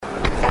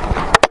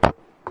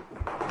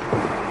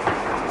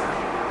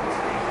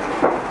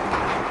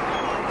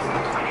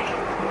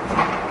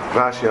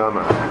Rashi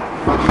Amar.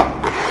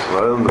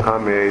 V'olim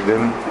b'cham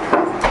yedim.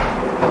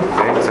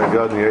 Ve'im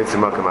tzagad niyoytzi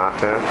makam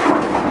acher.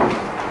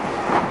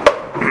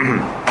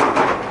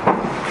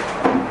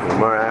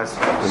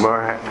 The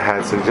Gemara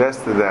had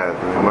suggested that.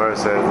 The Gemara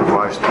said,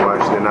 why should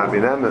there not be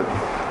Neman?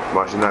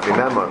 Why should not be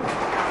Neman?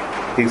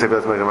 He said,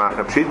 let's make a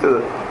Macha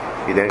Pshita.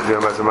 He didn't do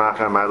a Macha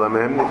Ma'ala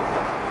Mehimni.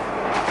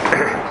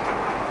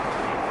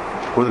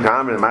 Who's the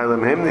Kamer? Ma'ala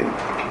Mehimni.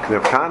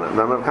 Rav Kana.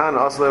 Rav Kana,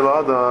 Asle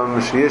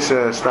L'Adam, Sheyish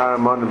Shtar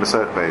Mon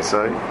B'Seich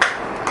Beisai.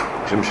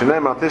 Shem Shnei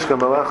Maltishka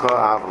Melecha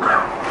Avla.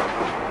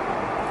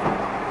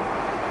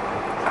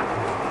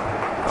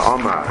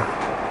 Omar.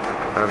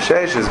 Rav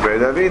Sheish is Beit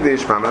Davidi,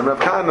 Shmam Rav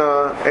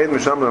Kana, Eid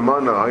Misham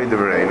Lamana, Haid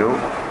V'Reinu,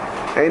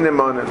 Ein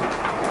Nemanen.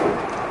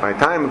 By the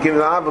time it came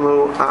to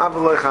Avlu,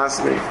 Avlu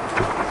Chasmi.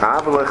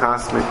 Avlu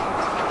Chasmi.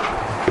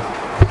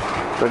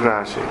 Look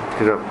Rashi.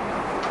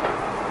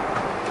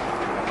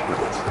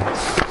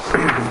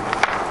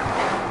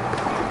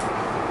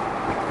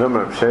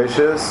 Number of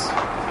Sheishes.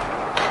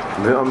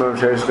 The number of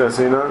Sheish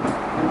Kasina.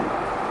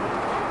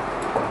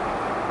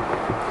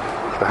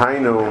 The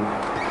Hainu.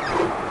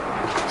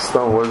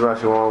 Stone, what does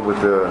Rashi want with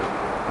the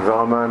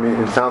Amar? I mean,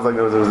 it sounds like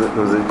there was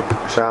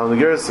a Shal in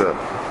the Girsa.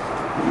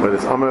 But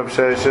it's Amar of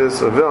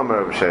Sheishes or the Amar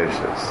of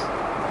Sheishes.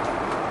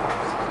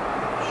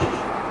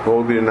 What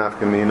would be the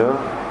Nafkamina?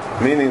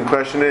 Meaning, the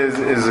question is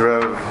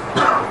Rav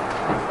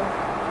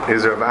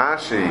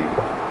Ashi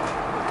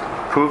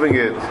proving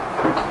it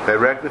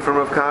directly from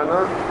Rav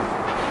Kana?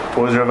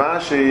 Or is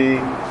Rav Ashi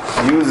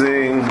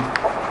using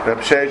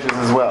Rav Sheishes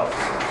as well?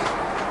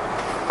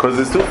 Because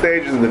there's two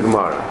stages in the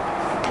Gemara.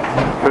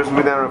 First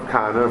we down Rav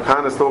Kana. Rav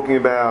Kana is talking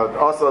about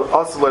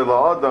Aslei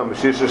La'adam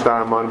Shisha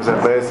Shtar Man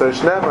B'Sech Be'esay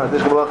Shnema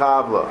Dish Melech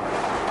Avla.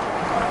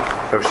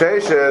 Rav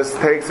Sheishes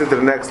takes it to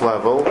the next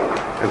level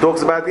and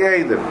talks about the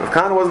Eidim. Rav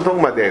Kana wasn't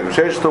talking about the Eidim. Rav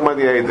Sheishes was talking about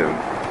the Eidim.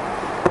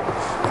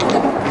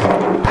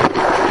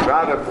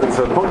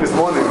 So the point this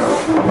morning,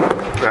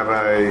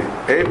 Rabbi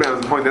Abraham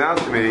was pointed out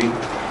to me,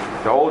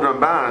 the old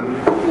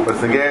Ramban was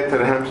the gate to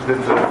the Hemshah to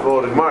the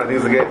Florida Gemara. I think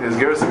it's the gate to his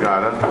Girsa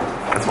Gada.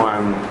 That's why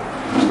I'm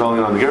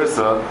stalling on the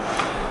Girsa.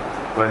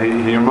 But he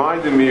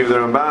reminded me of the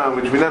Ramban,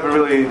 which we didn't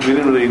really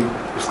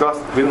discuss.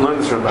 We didn't learn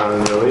this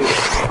Ramban really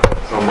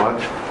so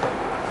much.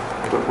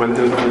 But when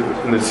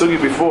in the Sugi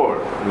before,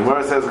 the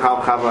Gemara says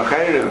Chal Chava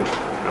Chayrim,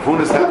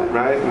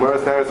 right? The Gemara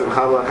says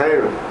Chava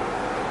Chayrim.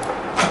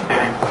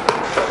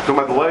 Talking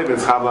about the Leib,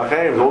 it's Chav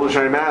Lachem, the older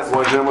Shari Mass,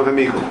 one Shem with a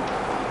Mikul.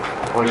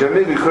 One Shem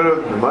Mikul could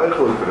have, the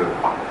Michael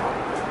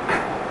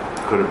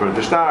could have burnt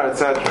the star,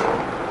 etc. So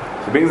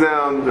he brings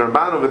down the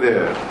Ramban over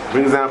there,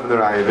 brings down from the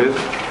Rayevid.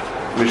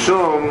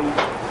 Mishum,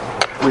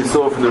 we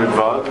saw from the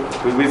Ritva,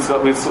 we saw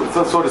this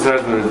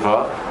from the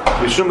Ritva.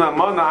 Mishum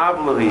Namana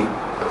Avlahi,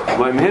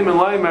 when him and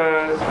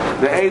Leimer,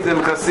 the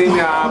Eidim Chasim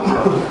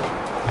Avla.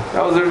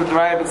 That was the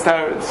Rayevid's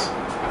teretz.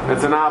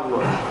 That's an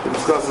Avla. He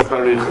discusses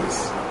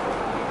Barichas.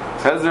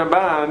 Says the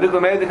Ramban, he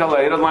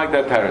doesn't like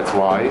that teretz.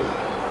 Why?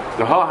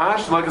 The whole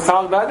hash like a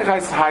solid high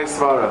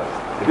svara.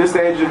 At this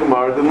stage of the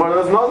Gemara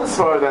doesn't know the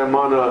svara that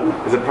mana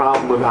is a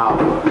problem with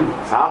Avla.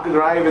 So how could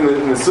Rav in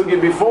the Sugi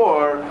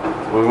before,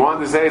 when we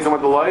wanted to say something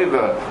about the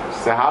Leiva,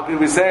 so how could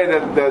we say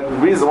that the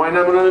reason why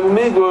Naman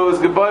Migu is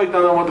gebayt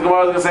on what the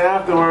Gemara is going to say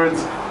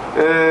afterwards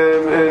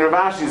in Rav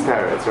Ashi's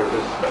teretz?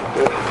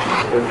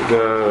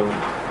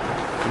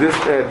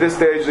 At this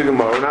stage of the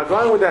Gemara, we're not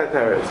going with that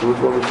teretz. Who's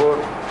going before?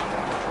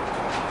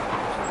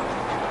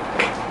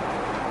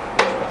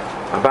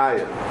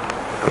 Abaya.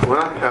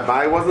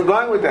 Abaya wasn't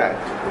going with that.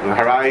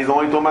 Harai is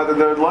only talking about the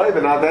third life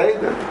and not the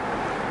Eidim.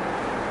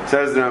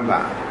 Says the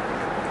Ramban.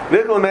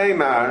 Vikul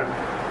Meimar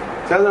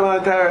says the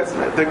Ramban Teretz.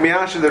 The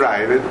Miyash the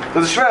Ravid. So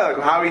the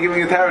Shvel, how are you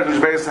giving a Teretz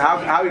which based how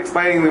are you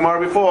explaining the Gemara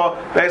before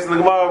based on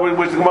the Gemara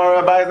which the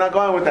Gemara Abaya is not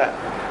going with that.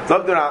 So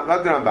look the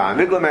Ramban.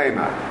 Vikul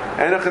Meimar.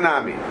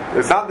 Enochanami.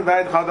 L'salka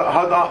Dayit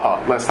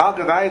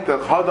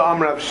Chada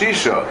Amr Rav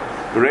Shisha.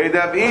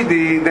 Reidav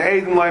Idi the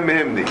Eidim Loi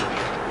Mehimdi.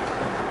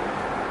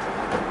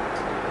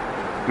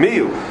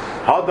 Miyu,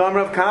 Hadam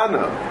Rav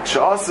Kana,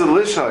 Sha'asa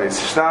Lishais,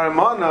 Shtar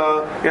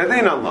Mana,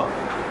 Yadin Allah.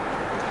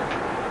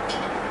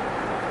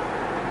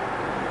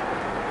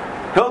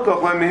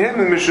 Hilkoch Lemihim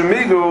and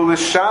Mishumigu,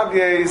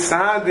 Lishabye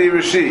Sahadi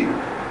Rashi.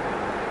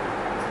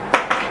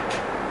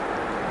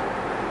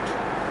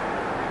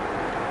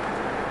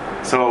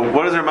 So,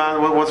 what's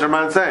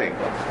Ramban saying?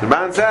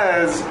 Ramban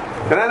says,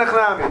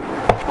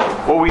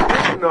 what we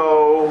didn't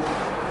know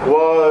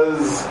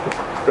was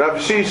Rav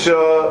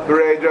Shisha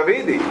Berei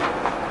Dravidi.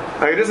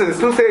 Now, there's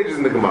two stages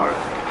in the Gemara.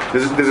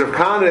 There's Rav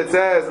Kana that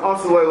says,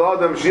 Asalei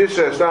L'Adam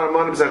Shisha Shtar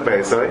Manim B'Sech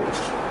Beisai.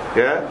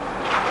 Yeah?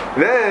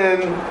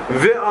 Then,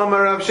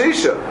 V'Amar Rav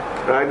Shisha.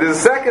 Right? There's a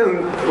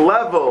second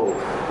level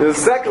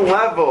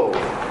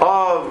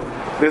of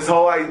this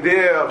whole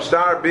idea of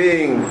Shtar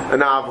being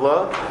an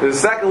Avla. There's a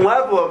second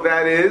level of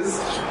that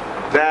is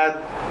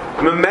that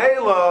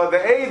Memela, the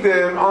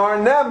Eidim, are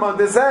Nema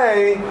to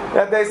say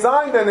that they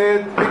signed on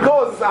it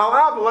because it's Al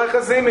Avla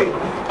Chazimi.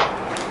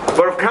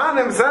 But Rav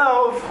Kana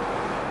himself,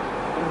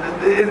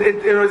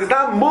 it's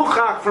not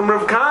muchach from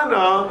Rav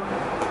Kana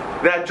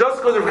that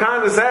just because Rav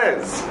Kahana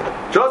says,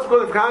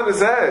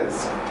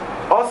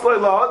 Osloi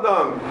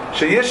la'adam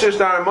sheyishish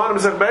da'armanim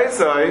b'sech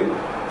beisai,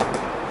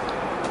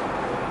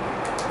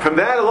 from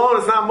that alone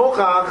it's not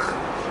muchach.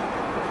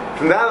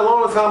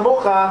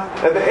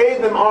 That the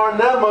Eidim are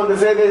nema to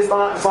say they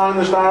sign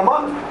the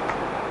shtarman.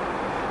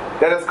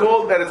 That it's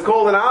called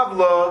an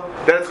avla.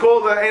 That it's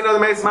called the ein of the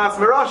meis mas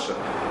mirasha.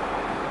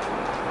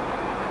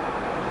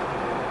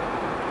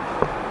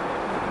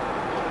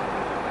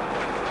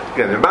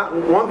 Again,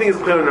 one thing is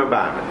clear in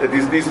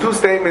Ramban. These two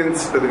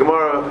statements that the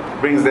Gemara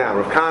brings down,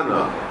 Rav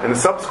Kahana, and the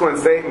subsequent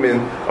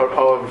statement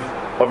of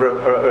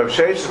Rav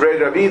Sheish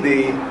Reid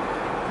Ravidi,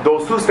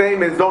 those two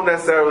statements don't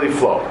necessarily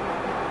flow.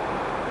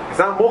 It's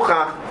not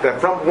muchach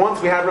that from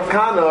once we have Rav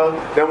Kahana,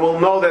 then we'll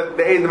know that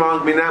the Eidim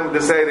aren't binam to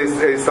say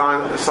they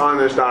sign the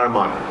shtar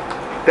amana.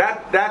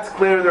 That's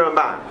clear in the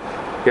Ramban.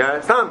 Yeah,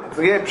 it's not. It's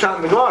a pshat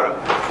in the Gemara,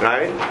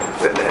 right?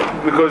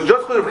 Because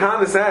just because Rav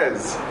Kahana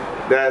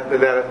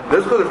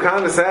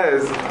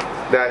says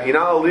that you're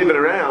not allowed to leave it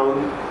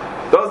around,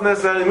 doesn't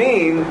necessarily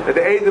mean that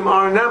the Eidim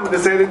aren't binam to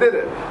say they did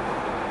it.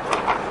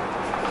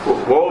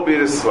 What will be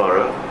the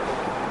svara?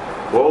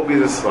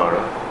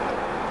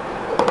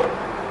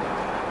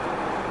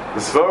 The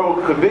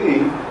svara could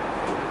be,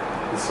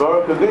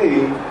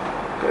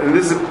 and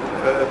this is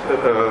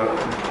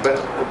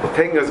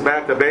taking us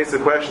back to the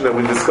basic question that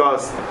we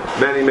discussed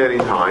many, many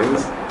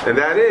times, and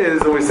that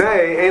is when we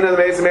say Ein Ad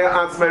Meis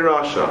Atzmei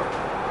Rasha.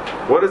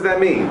 What does that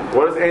mean?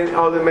 What does Ein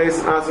Ad Meis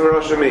Atzmei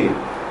Rasha mean?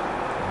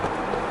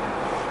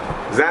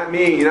 Does that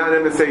mean you're not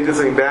able to say you did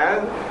something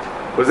bad?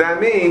 What does that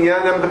mean you're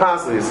not able to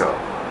pass on yourself?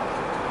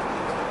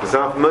 Does that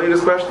sound familiar,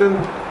 this question?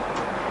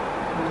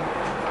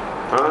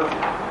 A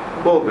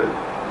little bit.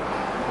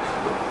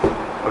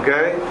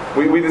 Okay?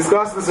 We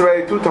discussed this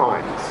already 2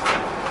 times.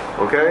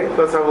 Okay?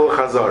 Let's have a little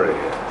chazara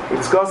here. We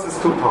discussed this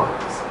 2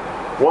 times.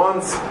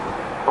 Once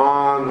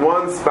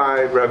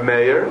by Reb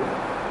Meir.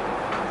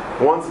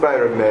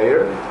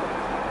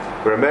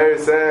 Reb Meir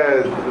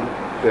said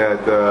that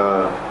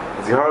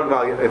it's hard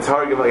val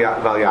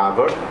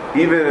yavar.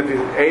 Even if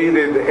you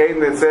aided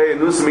that say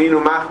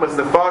nusminu machmas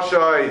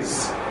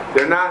nefashos,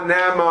 they're not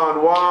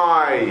naman.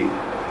 Why?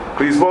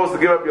 Because you're supposed to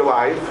give up your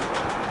life.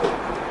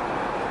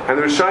 And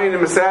the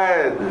Rishayim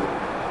said,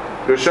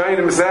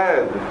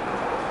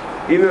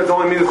 even though it's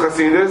only Midas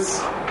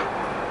Chasidus,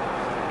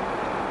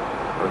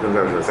 I'll come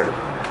down in a second.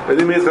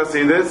 It's Midas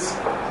Chasidus.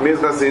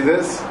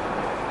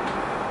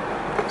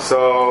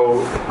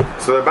 So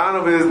the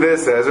Banov is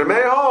this says,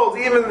 Rameh holds,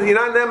 even you're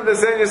not never to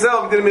say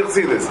yourself, you didn't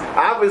Midas.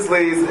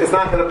 Obviously, it's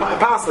not going to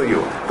pass on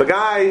you. The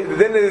guy, the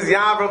din is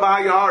Yavra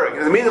B'Hayarik.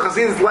 And the Midas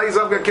Chasidus let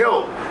yourself get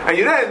killed. And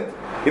you didn't.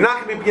 You're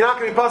not going to be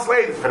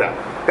pasleidus for that.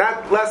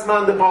 That less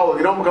man de polo.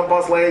 You don't become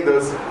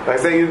pasleidus by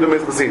saying you do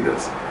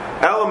mischasidus.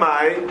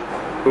 Elamai,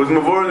 who was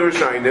mavur in the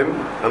Rishayim,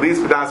 at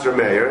least B'das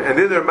Rameir, and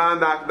then the Ramban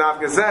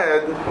Dafka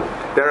said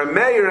that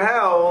Rameir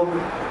held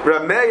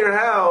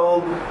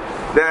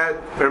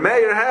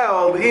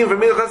even for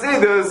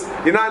milchasidus,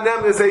 you're not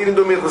never to say you didn't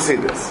do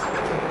milchasidus.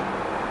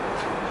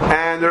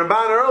 And the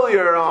Ramban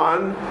earlier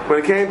on, when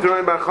it came to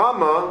Roim Bar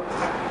Chama,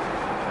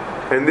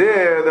 and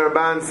there, the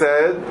Ramban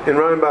said in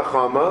Roim Bar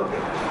Chama,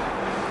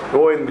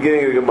 or in the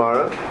beginning of the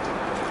Gemara,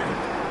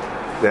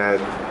 that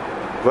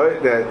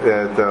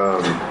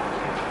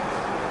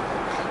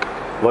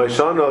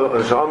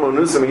Loishano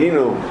Nusam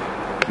Hinu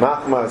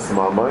Machmas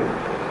Mamai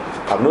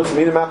Abnusam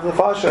Hinu Machmas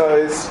Fasha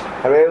is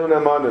Harelu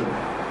Nemanim.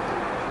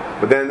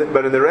 But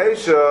in the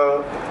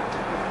Reisha,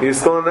 you're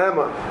still an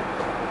Nema.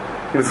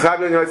 You're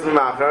Chagrin Yotzim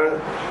Machar,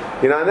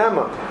 you're not an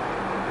Nema.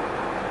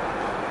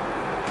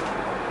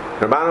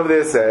 Rabban over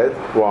there said,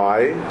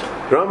 why?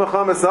 Rama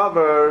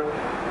Chamasavar,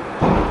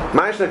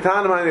 Maishna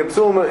Tanam Hani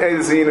Psul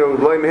Ezinu,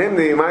 Loy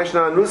Mehimni,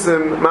 Maishna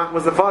Nusim,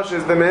 Machmas the Fash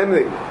is the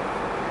Mehimni.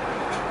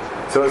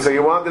 So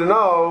you wanted to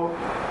know,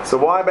 so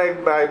why by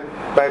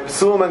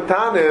Psul and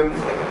Tanim,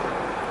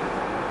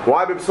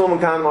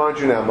 aren't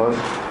you Nema?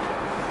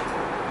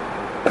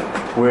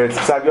 Where it's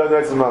Psag Yod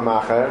Noitzim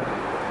Mamacher,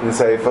 in the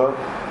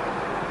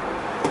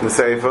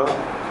Seifa.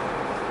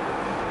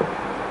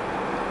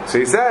 So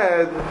he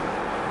said,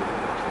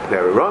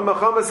 not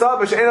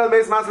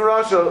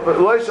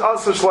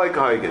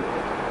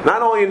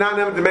only you're not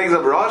able to make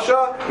up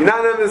Rasha, you're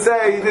not able to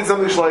say you did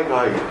something shleik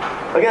hagen.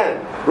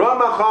 Again,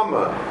 Rama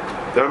Chama,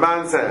 the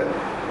Ramban said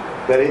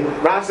that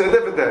Rashi said a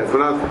different test. We're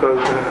not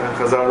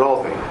chazar an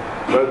old thing,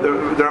 but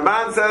the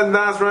Ramban said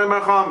that's Rama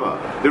Chama.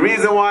 The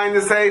reason why in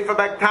the Sefer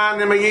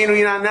Baktanim Ayinu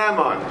Yinan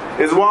Neman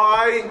is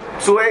why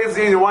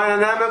Suezin why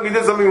Yinan Neman you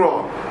did something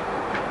wrong.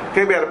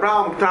 Okay, we had a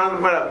problem. Not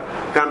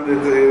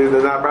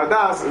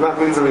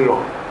doing something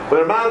wrong. But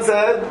the man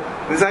said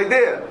this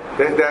idea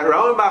that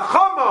Rav Bar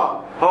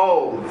Chama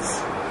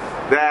holds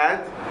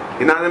that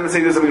you're not going to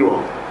say there's something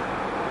wrong.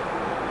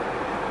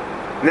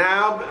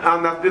 Now,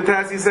 on the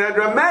test, he said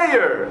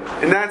Rameir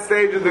in that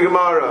stage of the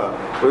Gemara.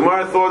 The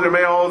Gemara thought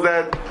Rameir holds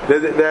that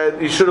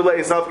you should have let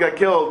yourself get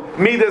killed.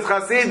 Midas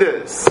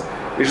Chasidus.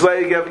 You should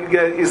let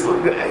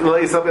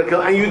yourself get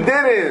killed, and you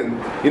didn't.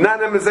 You're not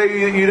going to say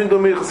you didn't do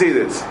Midas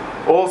Chasidus.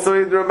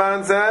 Also, the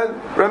Ramban said,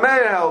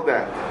 Rameya held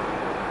that.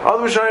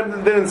 Other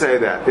Rishonim didn't say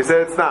that. They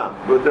said it's not.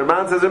 But the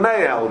Ramban says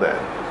Rameya held that.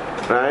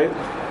 Right?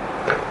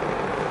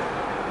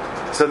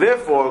 So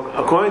therefore,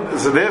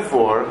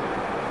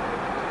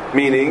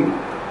 meaning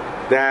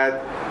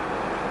that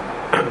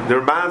the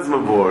Ramban's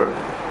Mavur,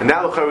 and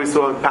that we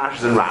saw in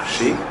Pashas and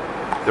Rashi.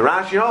 The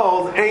Rashi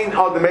holds, ain't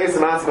all the Mesa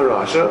Masma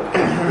Rasha.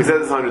 He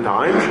says this 100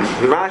 times.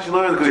 The Rashi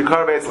learns because you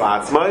carve Eitz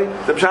Latzmai.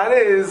 The Pshat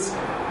is,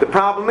 the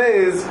problem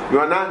is, you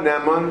are not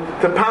Neman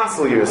to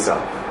passel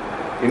yourself.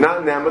 You're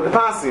not Neman to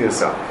passel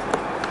yourself.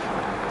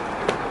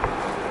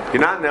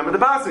 You're not Neman to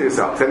passel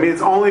yourself. That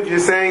means only if you're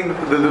saying,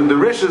 the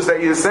rishus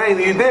that you're saying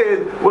that you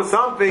did was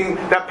something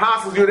that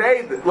passels you to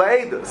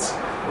Le'edus.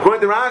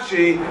 According to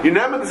Rashi, you're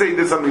Neman to say you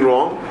did something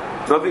wrong.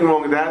 Nothing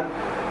wrong with that.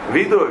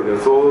 Vidur,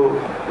 it's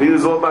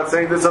all about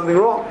saying there's something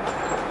wrong.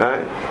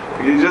 Right?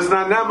 You're just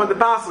not Neman to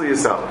passel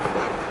yourself.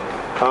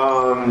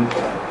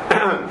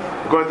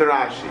 According to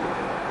Rashi.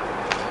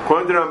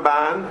 According to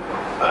Ramban,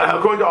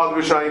 according to Ad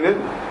Rishonim,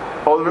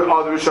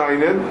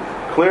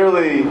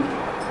 clearly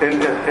in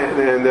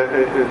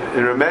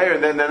Rameir,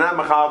 and then they're not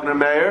Machal in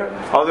Rameir,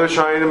 Ad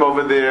Rishonim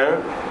over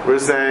there, we're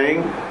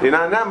saying, you're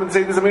not Neman to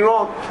say there's something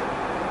wrong.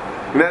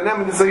 You're not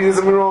Neman to say there's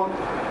something wrong.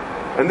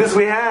 And this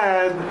we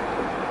had,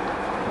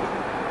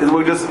 is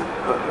we just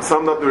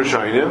summed up the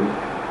Rishonim.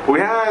 We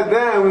had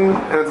them,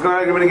 and it's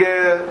going to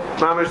get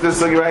mamish this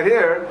thing right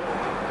here,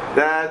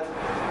 that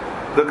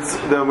we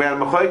had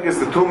Machoikis,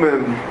 the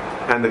Tumim,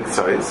 and the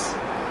Ksais.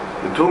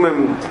 The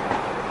Tumim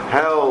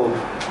held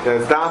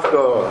that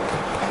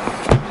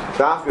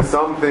Dafka is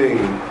something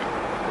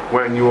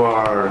when you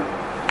are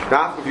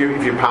Dafka if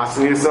you're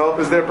passing yourself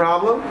is their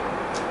problem.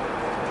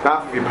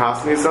 Dafka if you're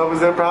passing yourself is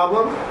their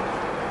problem.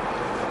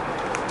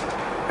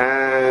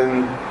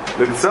 And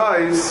the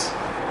Ksais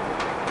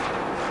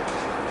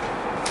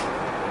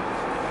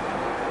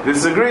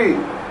disagree.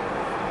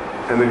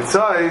 And the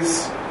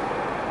Ksais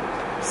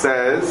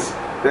says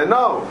that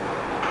no.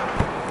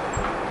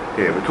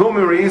 Okay, but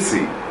Tumim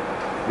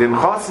Dim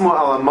Chasmo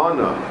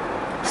Alamana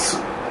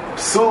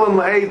Psulim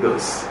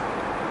Le'edus.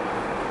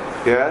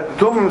 Yeah, the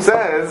Tumim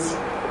says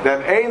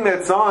that ain't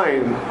that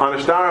sign on a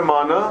Shtar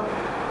Mana,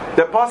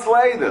 they're Pasal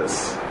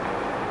Le'edus.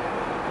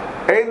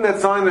 Ain't that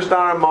sign on a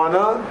Shtar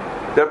Mana,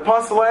 they're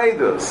Pasal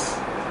Le'edus.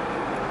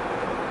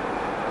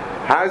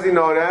 How does he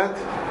know that?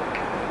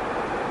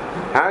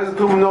 How does the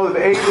Tumim know that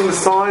ain't the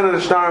sign on a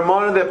Shtar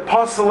Mana, they're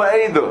Pasal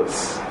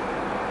Le'edus?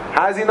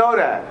 How does he know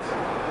that?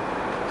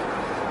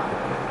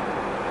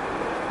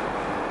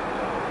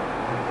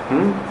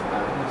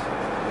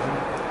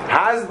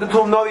 How does the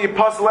Tumim know that you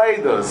Pasal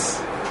Le'edus?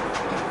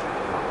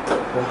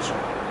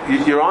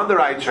 You're on the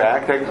right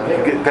track. Take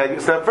a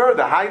step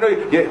further. How do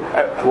you know?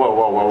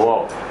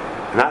 Whoa.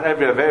 Not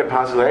every Aver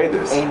Pasal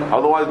Le'edus.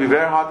 Otherwise, it'd be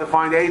very hard to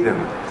find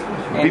Eidim.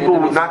 People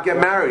would not get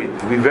married.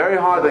 It'd be very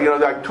hard.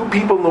 Like two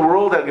people in the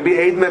world that could be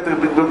Eidim that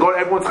would go to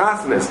everyone's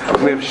chasnas.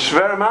 We have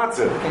Shver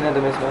Matzah.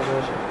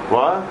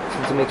 What?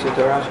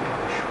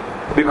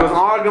 Because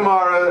our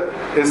Gemara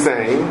is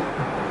saying,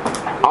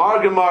 our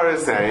Gemara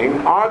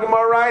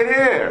right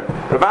here.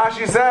 Rav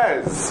Ashi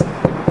says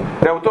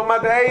that we're talking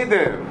about the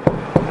Eidim.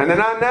 And they're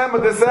not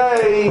Neman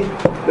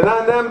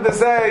to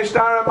say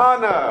Shtar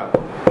Amana.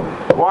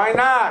 Why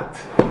not?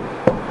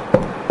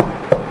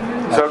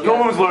 So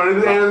Tumim's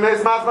learning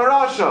Enemies Matzma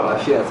Rasha.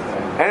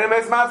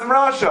 Enemies Matzma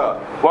Rasha.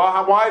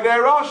 Well, why are they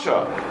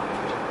Rasha?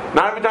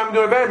 Not every time you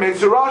do a very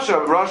makes you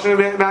Rasha. Rasha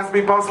has to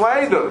be Pasal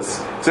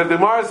Le'edus. So if the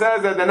Gemara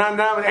says that they're not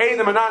Neman,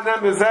 Eidim are not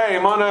Neman to say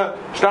Amana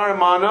Shtar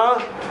Amana,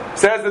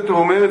 says the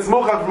Tumim, it's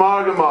Muchach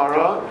Mar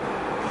Gemara.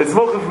 It's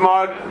Muchach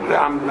Mar.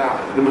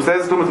 The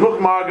says the Tumim is Muchach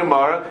Mar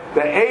Gemara.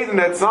 The Eidim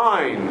that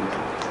sign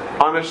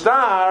on a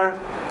star.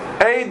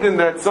 Eidim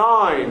that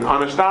sign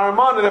on a Shtar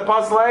Amana, they're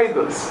Pasal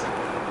Le'edus.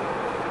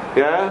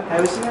 Yeah?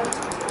 Have you seen that?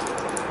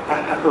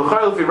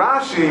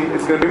 Rashi,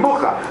 it's going to be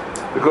Muchach.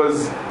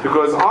 Because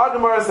our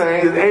Gemara is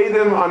saying that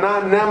Eidim are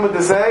not Neman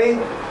to say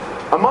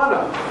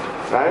Amana.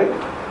 Right?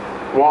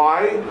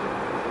 Why?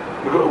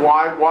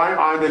 Why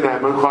aren't they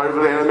Neman?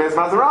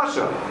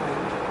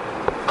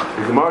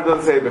 The Gemara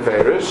doesn't say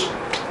Beferish.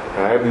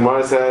 Right? The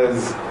Gemara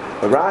says,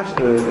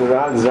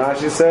 does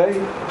Rashi say?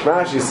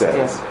 Rashi says.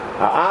 Yes.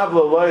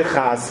 Avla loy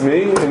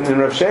chasmi in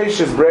Rav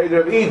Shesh's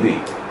breder of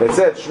Idi that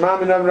said Shema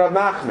minam Rav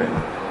Nachman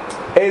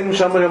Eidim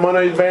shaman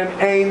emona yidveim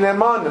ein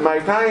neman my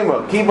time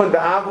keep on the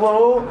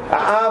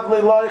avla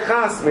loy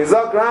chasmi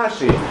Zok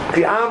Rashi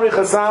Chi amri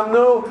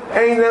chasamnu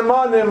ein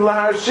nemanim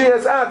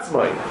laharshias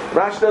atzmai.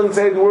 Rashi doesn't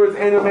say the words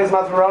ein nemes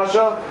matzma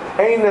rasha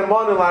ein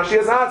nemanim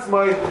laharshias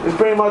atzmai is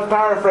pretty much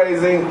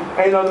paraphrasing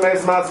ein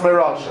nemes matzma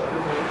rasha.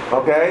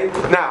 Okay,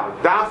 now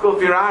dafkol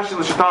fi Rashi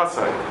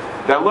l'shatasai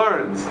that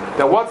learns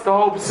that what's the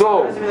hope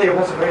so?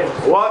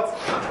 What?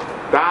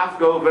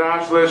 Dafkol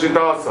v'rash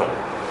l'shitasa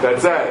that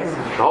says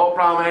the whole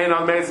problem ain't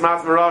on Meis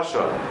Matzma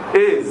Rasha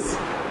is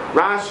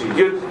Rashi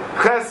Yud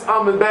Ches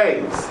Amid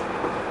Beis.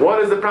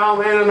 What is the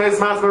problem ain't on Meis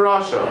Matzma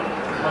Rasha?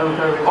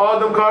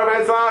 Adam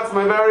Karbetz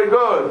Latzma, very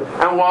good.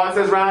 And what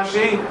says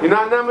Rashi? You're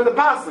not never the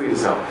pastor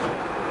yourself.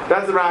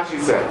 That's what Rashi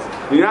says.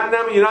 You're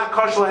not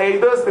kosher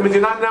edus. That means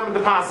you're not neman to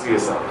pass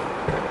yourself.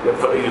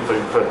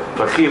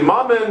 For Chiv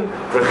Mammon,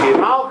 for Chiv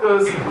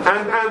Malkus,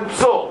 and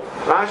Psul.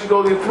 Rashi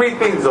goes in 3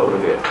 things over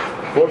there.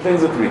 4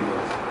 things or 3 things.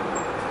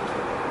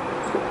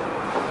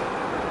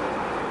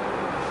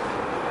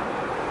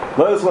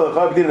 Let us know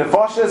the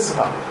Nefashis,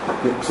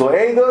 Psul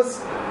edus.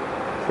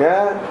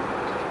 Yeah?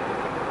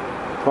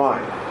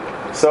 Fine.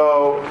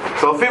 So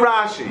Fi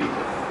Rashi,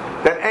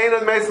 that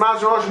Einon Meis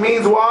Mas Rosh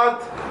means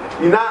what?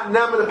 You're not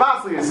neman to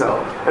pass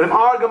yourself. And if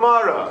our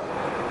Gemara,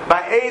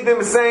 by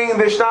Eidim saying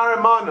the Shtar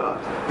Mana,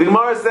 the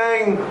Gemara is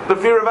saying the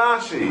fear of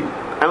Ashi,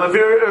 and the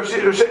fear of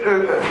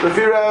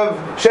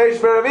Sheish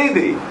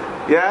Beravidi,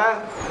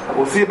 yeah?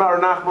 We'll see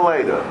about Renach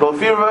later. The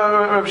fear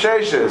of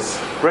Sheishis,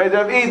 Red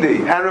of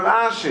Idi, and of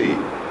Ashi.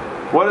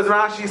 What does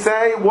Rashi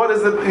say? What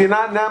is the you're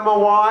not nema?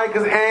 Why?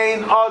 Because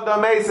Ein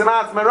Adam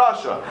Meisimatz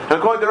Merasha. And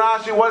according to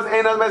Rashi, what does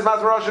Ein Adam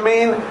Meisimatz Merasha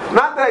mean?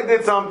 Not that I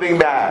did something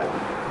bad.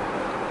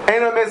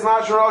 Ein Adam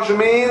Meisimatz Merasha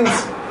means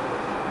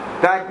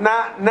that I'm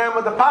not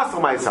nema to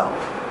passel myself.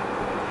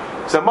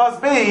 So it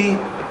must be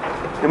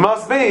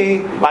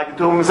like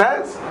the Tumim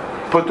says.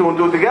 Put 2 and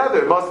 2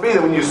 together. It must be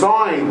that when you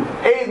sign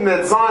Aiden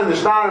that signed the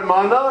Shtar and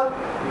Mana,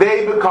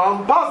 they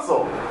become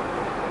puzzle.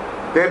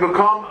 They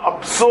become a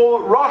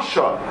psul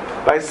rasha.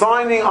 By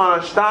signing on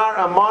a shtar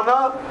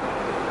amana,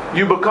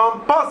 you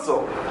become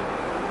puzzle.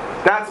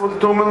 That's what the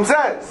Tumim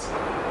says.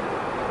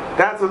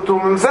 That's what the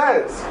Tumim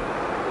says.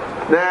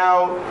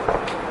 Now,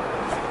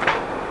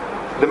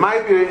 there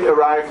might be a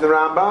raya from the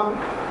Rambam,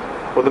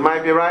 or there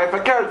might be a raya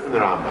fakert from the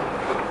Rambam.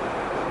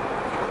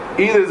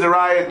 Either there's a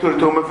raya to the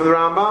Tumim from the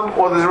Rambam,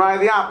 or there's a raya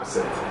the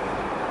opposite.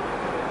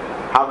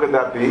 How could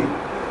that be?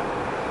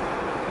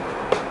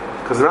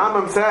 Because the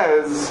Rambam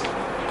says,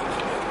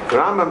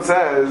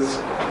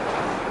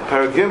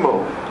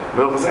 Paragimel,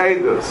 Milchus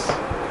Eidus,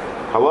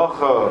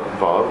 Halacha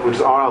Vav, which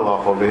is our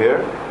halacha over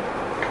here.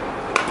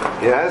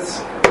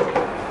 Yes?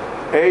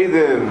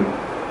 Eidin,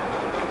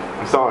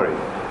 I'm sorry.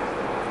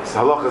 It's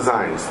Halacha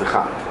Zayin,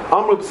 Slicha.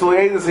 Amru P'sul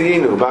Eidus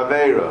Hayinu,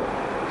 Baveira.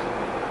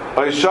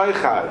 Oy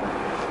Shoichad,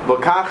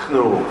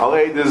 V'kachnu, Al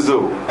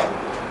Eidizu.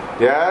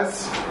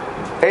 Yes?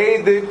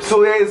 Eidin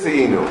P'sul Eidus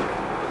Hayinu.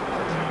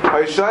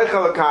 Oy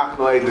Shoichad, V'kachnu,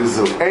 Al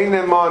Eidizu. Ein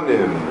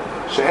Emonim.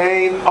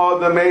 She'ain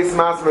Adam Meis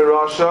Mas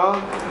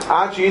Merasha.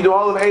 Actually, you do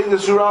all of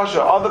Eidus Rasha.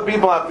 Other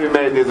people have to be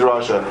made as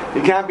Rasha.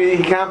 He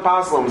can't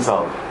pass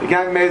himself. He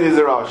can't be made as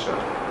Rasha.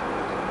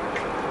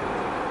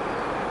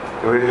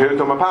 We're here to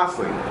talk about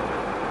passing.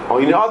 Oh,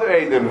 you need other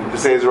Eidim to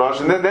say he's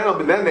Rasha, and then the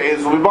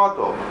Eidus will be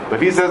bottled. But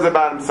if he says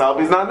about himself,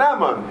 he's not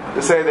Naman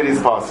to say that he's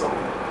Pasal.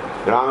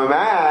 The Rambam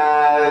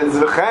adds,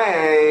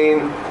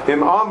 V'chein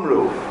im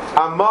Amru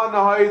Amon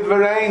Ha'id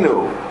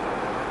V'reinu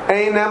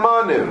Ein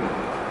Nemanim.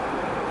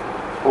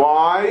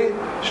 Why?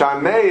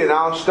 Shamei and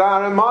al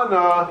shtar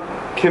emana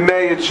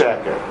kimei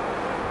sheker.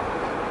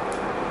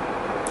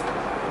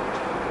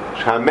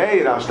 Shamei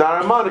and al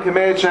shtar emana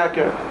kimei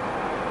sheker.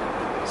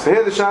 So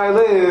here the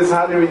shaila is,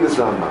 how do you read this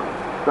Rambam?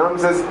 Rambam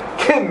says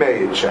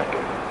kimei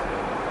sheker.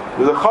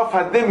 There's a chof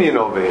hadimyan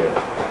over here.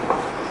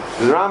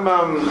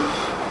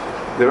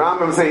 The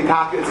Rambam say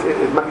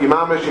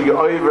Yimamish you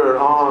over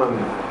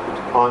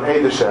on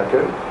Eid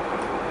sheker,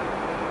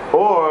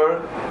 or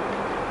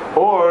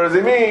does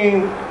it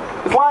mean?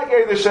 It's like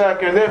Eid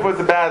Sheker, and therefore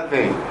it's a bad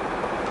thing.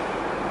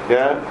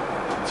 Yeah?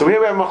 So here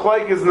we have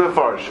Machlaikis in the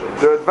Farsha.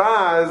 The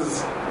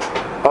Radbaz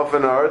of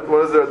an earth,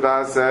 what does the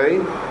Radbaz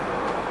say?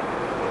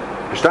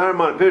 Shtar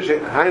man Pirshe,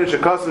 Hainu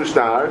Shekasu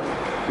Shtar,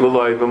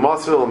 Luloi,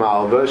 B'Masr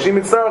L'Malva,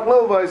 Shimit Starach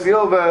Lilva,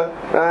 Ysilva,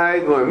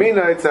 Right,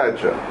 Luamina,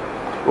 etc.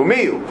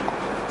 Umiyu.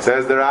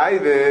 Says the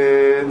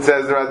Ravid,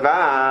 says the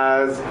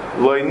Radbaz,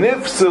 Loi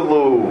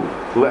Nifselu,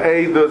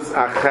 Le'edus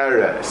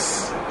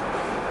Acheres.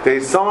 They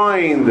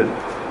signed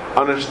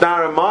on a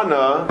shtar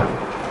amana.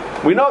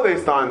 We know they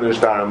signed on a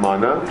shtar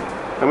amana,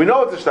 and we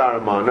know it's a shtar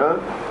amana.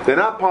 They're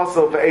not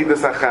possible for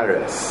Eidus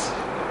Acheres.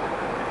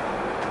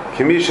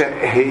 Kimisha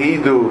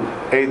heidu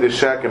Eidus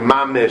Sheker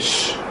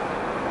mamish.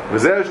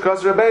 V'zeh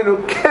shkas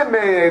Rabbeinu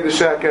kemei Eidus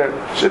Sheker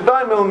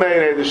shedai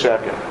milmei Eidus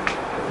Sheker.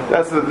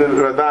 That's the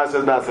Radbaz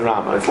says. That's the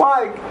Rama. It's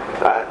like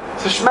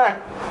it's a shmek.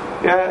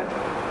 Yeah.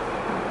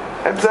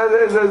 And so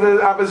there's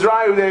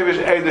Abizrayu Davish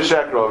Eidus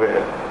Sheker over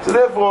here. So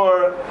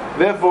therefore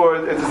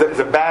it's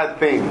a bad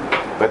thing,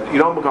 but you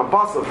don't become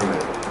possible from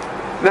it.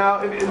 Now,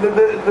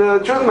 the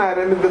truth of the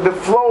matter, the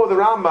flow of the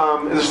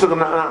Rambam is still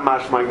not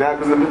much like that,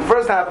 because the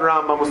first half of the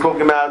Rambam was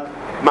talking about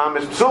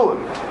Mamish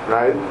Psulim,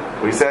 right?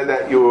 Where he said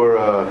that you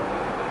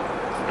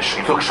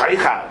took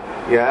Shaycha,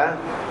 yeah?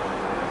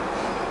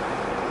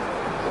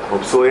 Or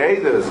Psuli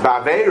Eidus,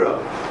 Baveira.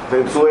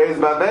 Then Psuli Eidus,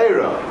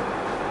 Baveira.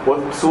 What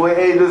Psuli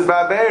Eidus,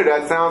 Baveira?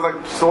 That sounds like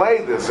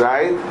Psuli Eidus,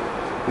 right?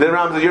 Then the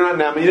Rambam says, you're not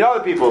Nama, you need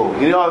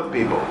other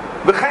people.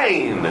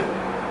 V'chein,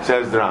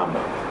 says the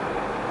Rambam.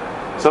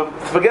 So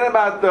forget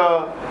about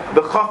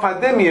the Chof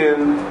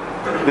HaDimyan.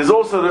 There's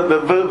also the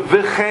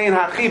V'chein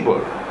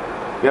HaChibur.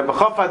 You have a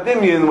Chof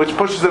HaDimyan which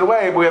pushes it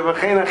away, but we have a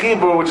V'chein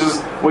HaChibur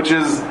which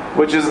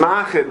is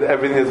Ma'achid,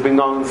 everything that's been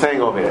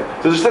saying over here.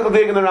 So there's a shtickle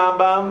dig in the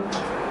Rambam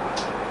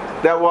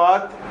that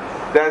what?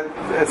 That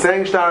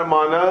saying Shtar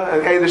Mana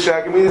and Eid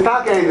Sheker means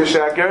not Eid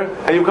Sheker,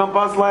 and you come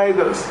past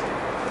Leidos.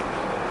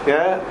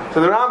 Yeah?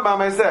 So the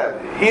Rambam, I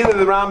said, either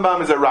the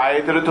Rambam is a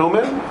riot to the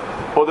Tumen,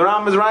 or the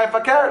Rambam is a riot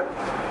for Keret.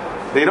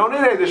 You don't need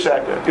Eid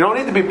Sheker. You don't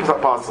need to be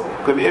apostle.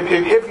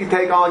 If you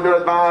take on like the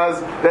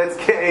Radbaz, that's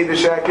Eid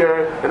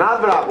Sheker, and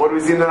Advarab. What do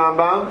we see in the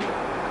Rambam?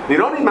 You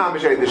don't need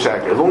Mamish Eid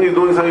Sheker. As long as you're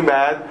doing something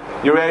bad,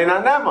 you're ready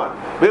on that one.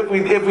 If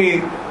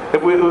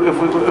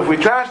we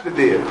trash the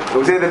deal, if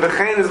we say that the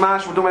Bechain is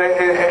Mash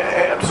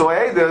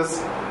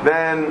Psoedus,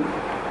 then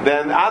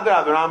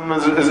Advarab, the Rambam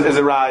is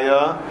a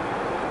Raya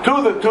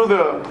to the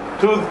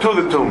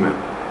Tumen.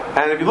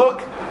 And if you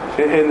look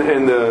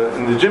in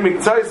the Jimmy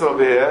Tzais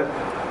over here,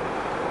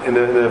 in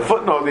the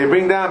footnote, they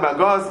bring down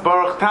Bagos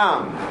Baruch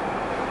Tam,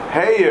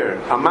 Heyer,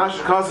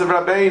 Amash Kosev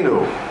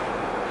Rabbeinu,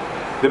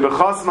 the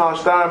Bechos Mal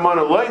Shtar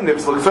Mana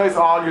Loinif. So Tzais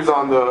argues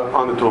on the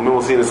Tumen.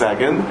 We'll see in a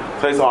second.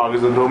 Tzais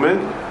argues on the Tumen.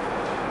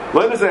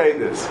 Let me say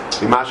this: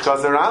 Imash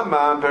Kosev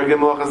Rambam Pergim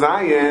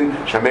Lochazayin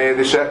Shamei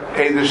Eid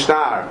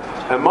Shtar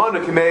Amona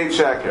Kimei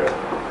Sheker.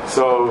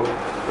 So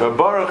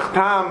Baruch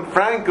Tam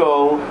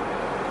Frankel,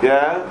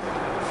 yeah,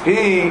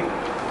 he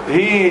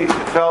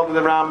felt that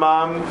the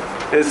Rambam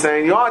is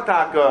saying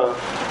Yartaka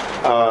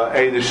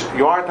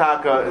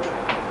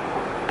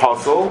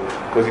puzzle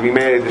because he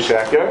made the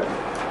sheker.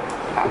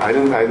 I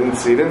didn't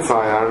see it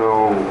inside. I don't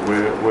know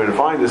where to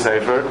find the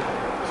sefer.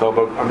 So,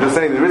 but I'm just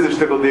saying there is a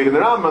shtickle dig in the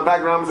Rambam. In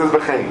fact, Rambam says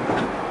Bechain.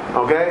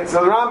 Okay,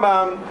 so the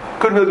Rambam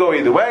couldn't really go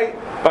either way.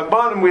 But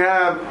bottom we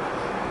have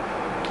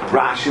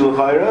Rashi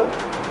L'Chayra,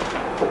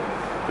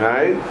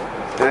 right,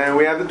 and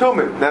we have the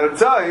Tumen. Now the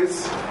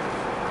Tzais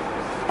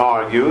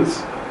argues.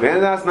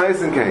 And that's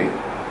nice and Cain.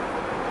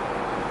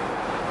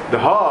 The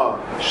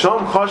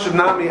Shom Choshev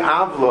Nami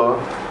Avla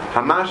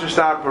Hamash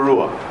Shtar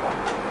Perua.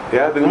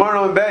 Yeah, the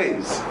Gemara on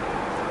Beis.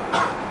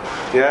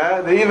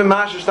 Yeah, they even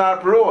Mash Shtar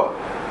Perua.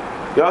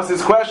 You asked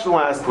this question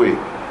last week.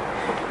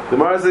 The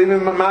Gemara says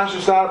even Mash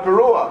Shtar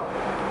Perua.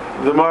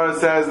 The Gemara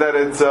says that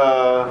it's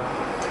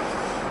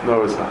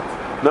no response.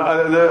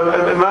 No,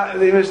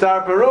 the even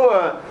Shtar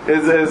Perua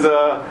is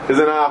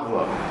an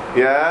Avla.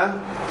 Yeah.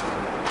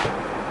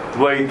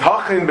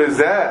 V'yitachin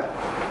bezeh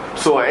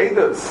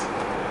psoedus.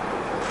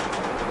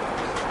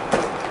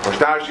 Or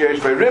shtar sheyesh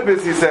by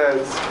ribbis, he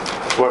says.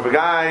 Or if a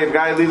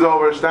guy leaves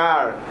over a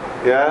shtar,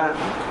 yeah,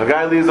 a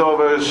guy leaves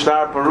over a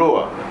shtar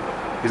perua,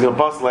 he's going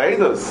to pass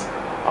leidus.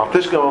 Al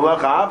tishka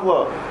malach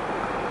avla,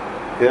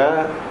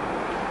 yeah,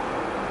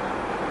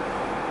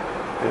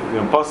 he's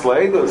going to pass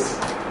leidus.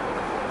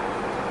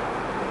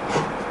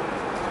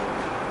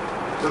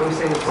 What are we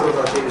saying? It's all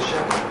about the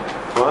shepherd.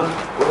 What?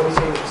 What are we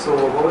saying? So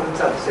what was the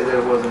time to say that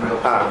it wasn't real?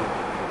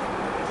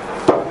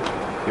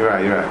 You're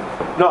right.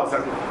 No, it's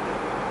not.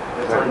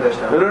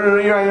 No,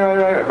 you're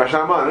right.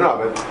 Bashaman, no,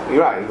 but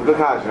you're right. It's a good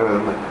question.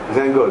 It's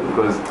ain't good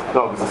because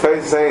the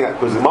face is saying that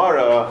because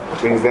Gemara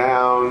brings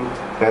down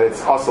that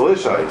it's also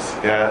lishos.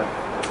 Yeah.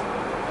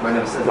 Gemara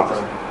never says it.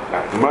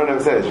 Right. Gemara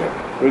never says it.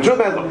 The truth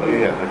is,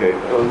 yeah, okay.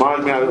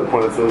 Gemara's being out of the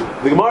point. So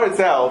the Gemara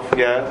itself,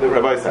 yeah, the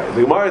Rabbi said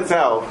the Gemara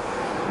itself.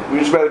 We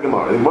just read the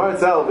Gemara. The Gemara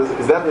itself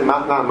is definitely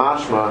not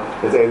mashma.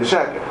 It's Eid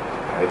Sheker.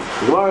 Right?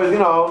 The Gemara is,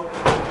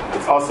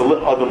 it's also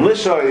Adam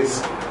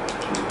Lishos.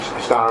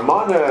 Shtar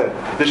Mana,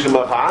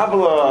 Tishka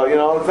Avla,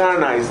 it's not a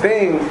nice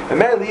thing. And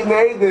maybe even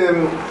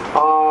Eidim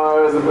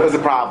is a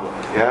problem.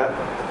 Yeah?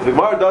 The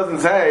Gemara doesn't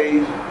say,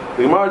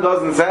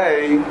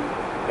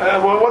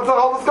 what's the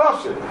whole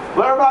discussion?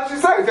 Let Rashi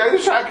say, it's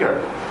Eid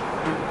Sheker.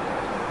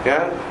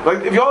 Yeah?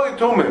 Like, if you're only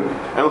Tumen,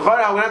 and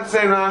L'chayra, I'm going to have to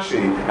say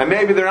Rashi, and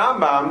maybe the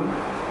Rambam,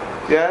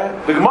 yeah?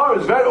 The Gemara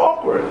is very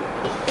awkward.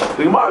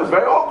 The Gemara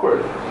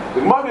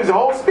is a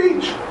whole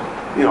speech.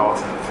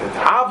 It's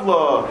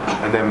Avla,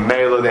 and then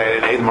Mela,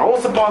 and Eidim are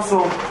also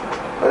apostle.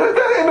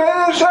 And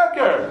a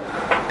sheker.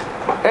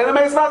 And it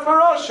makes not for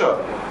Russia.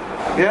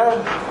 Yeah?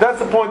 That's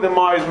the point that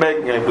Mar is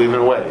making, I believe, in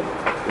a way.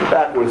 In a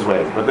backwards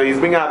way. But he's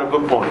bringing out a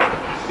good point.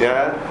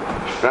 Yeah?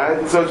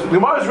 Right? So the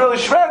Gemara is really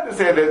shred to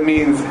say that it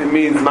means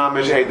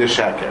Mamish Eid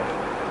Sheker.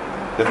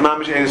 That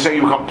Mamish Eid Sheker,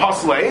 you become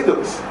apostle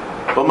Eidus.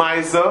 But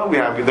Ma'isa, we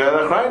have Gedei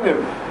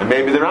L'Achrayim, and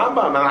maybe the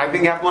Rambam, and I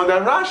think you have to learn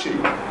that in Rashi.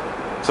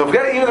 So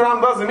forget even the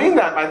Rambam doesn't mean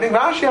that. I think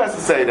Rashi has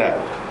to say that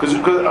because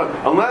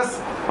unless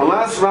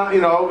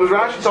Rashi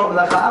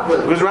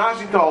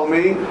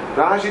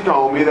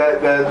told me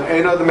that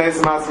the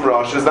Mesa Masim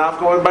Rosh is not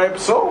going by a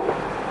psul.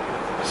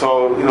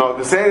 So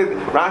to say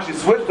that Rashi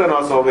switched on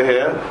us over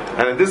here,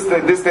 and at this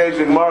stage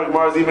the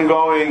Gemara is even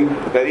going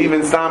that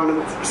even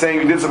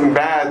saying you did something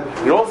bad,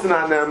 you're also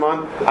not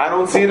Neman. I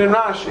don't see it in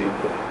Rashi.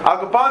 Al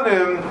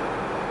Kapanim.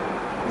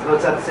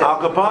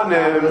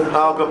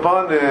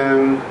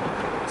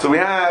 So we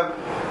have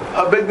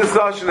a big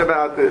discussion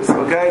about this.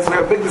 Okay, so we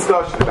have a big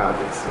discussion about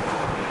this. A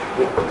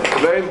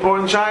very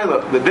important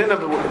shaila. The din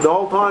of the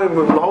whole time,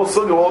 the whole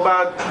sugya, all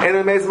about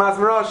enemies mas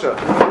merasha.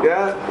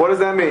 Yeah, what does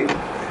that mean?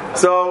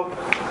 So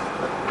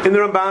in the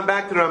Ramban,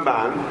 back to the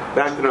Ramban.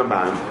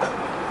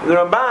 In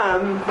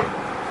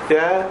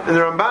the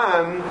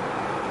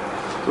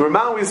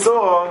Ramban we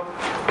saw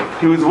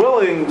he was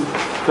willing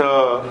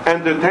to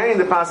entertain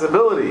the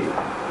possibility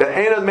that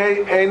Einod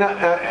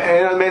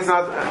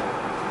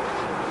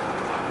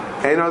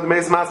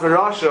Meis Mas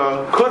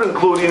Merasha could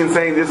include even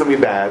saying this will be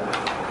bad,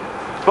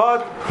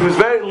 but he was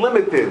very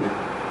limited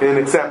in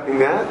accepting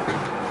that.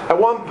 At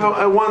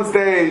one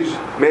stage,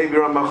 maybe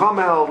Rambam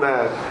Chama held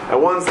that. At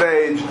one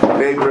stage,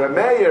 maybe Reb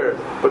Meir.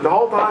 But the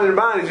whole time in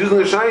Ramban is using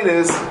the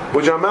shaynis,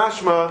 which are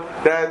mashma,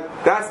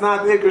 that's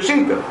not the Iker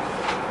Shita.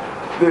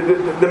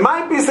 There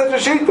might be such a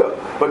Shita,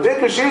 but the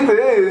Iker Shita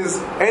is,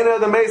 Eina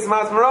the Meis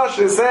Mas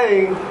Merasha is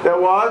saying that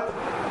what?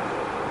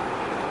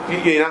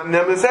 You're not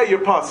never say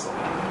you're puzzled.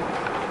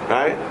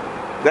 Right?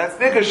 That's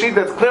the Iker Shita,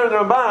 that's clear in the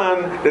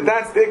Ramban,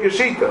 that's the Iker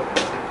Shita.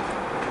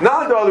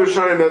 Not the other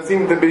Rishonim that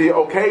seem to be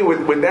okay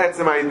with that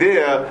same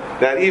idea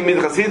that even Min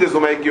Chasidus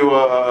will make you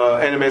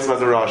enemies Mas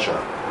Merasha.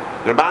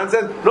 The Ramban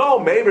said, no,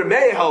 maybe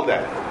Meir held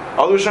that.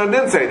 Other Rishonim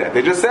didn't say that.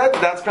 They just said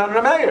that's found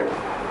in Meir.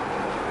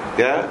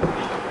 Yeah?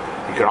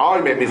 You can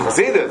argue maybe Min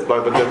Chasidus,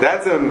 but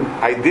that's an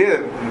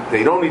idea that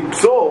you don't need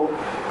soul,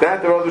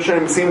 that the other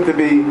Rishonim seem to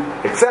be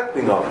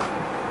accepting of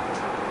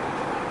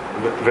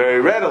very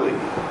readily.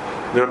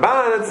 The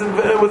Ramban, it's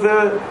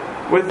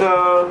with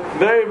a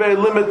very, very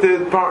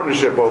limited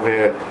partnership over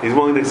here, he's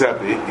willing to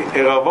accept it.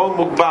 Eravon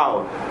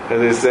Mukbal, as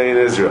they say in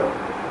Israel.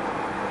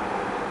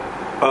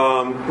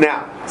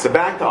 Now, so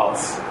back to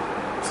us.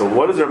 So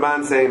what is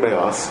Ramban saying by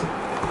us?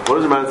 What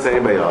is Ramban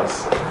saying by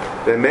us?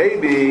 There may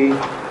be,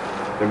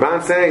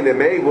 Ramban saying there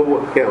may, the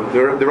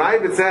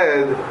Ravid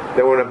said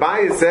that when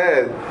Abaye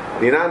said,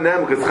 you're not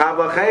nem because chav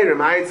lacheirim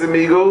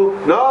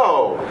haitzamigu.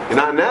 No, you're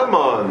not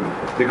nemon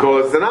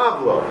because it's an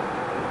avla.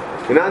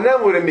 You're not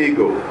nem with a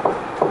migu.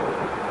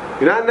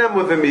 You're not nem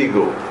with a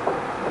migu.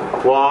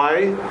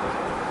 Why?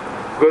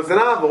 Because it's an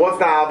avla. What's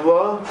the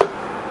avla?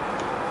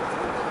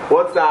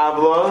 What's the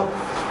avla?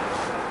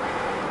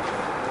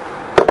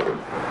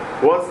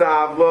 What's the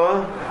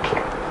avla?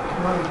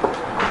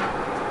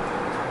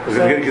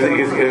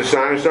 It's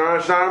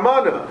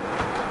Sharamana.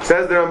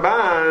 Says the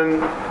Ramban,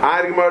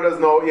 the Gemara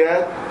doesn't know it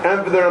yet,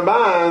 and for the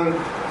Ramban,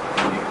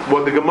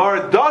 what the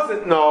Gemara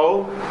doesn't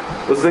know,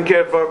 doesn't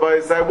care for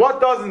everybody to say, what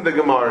doesn't the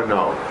Gemara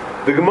know?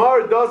 The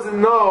Gemara doesn't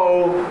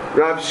know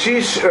Rav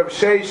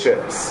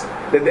Sheshes,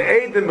 that the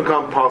Eidim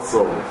become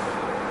puzzled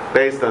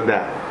based on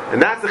that.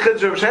 And that's the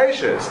Chiddush of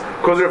Sheshes,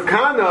 because Rav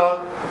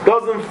Kana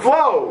doesn't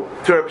flow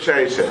to Rav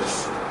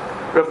Sheshes.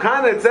 Rav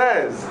Kana, it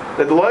says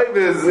that the Leiv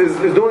is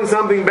doing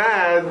something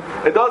bad,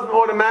 it doesn't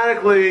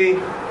automatically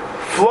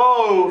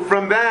flow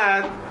from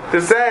that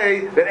to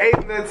say that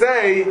Eidim that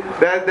say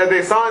that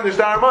they saw in the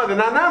Shtarma, they're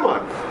not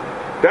Naman.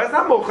 That's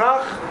not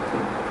Muchach.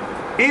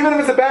 Even if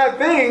it's a bad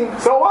thing,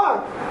 so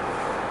what?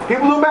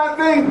 People do bad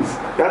things.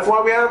 That's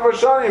why we have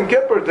Rosh Hashanah and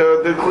Kippur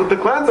to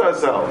cleanse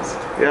ourselves.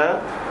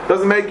 Yeah?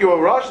 Doesn't make you a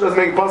rush, doesn't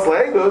make you Pasal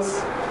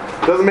Eidos,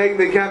 doesn't make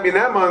they can't be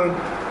Naman.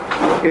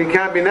 It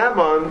can't be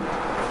Naman.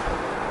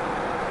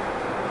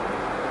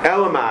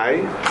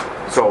 Elamai.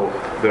 So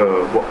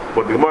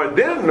what the Gemara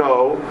didn't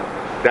know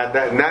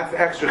and that's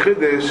extra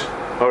chiddush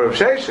or Rav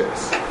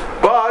Sheshes.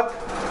 But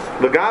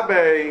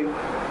Lagabe,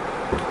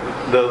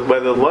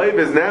 whether the Leiv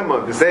is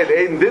Neman to say that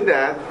Aiden did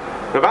that,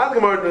 Rav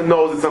Gemara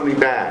knows it's something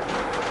bad,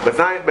 but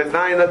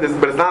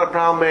it's not a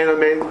problem. Any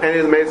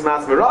of the Meis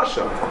Mas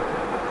Merasha.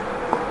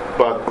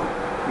 But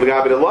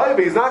Lagabe the Leiv,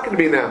 he's not going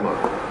to be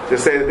Neman to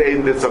say that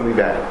Aiden did something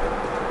bad.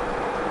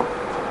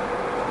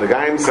 The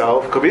guy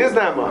himself could be his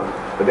Neman,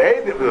 but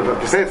if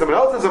you say someone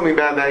else did something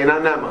bad, now you're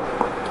not Neman.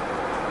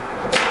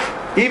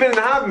 Even in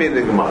the Havmin in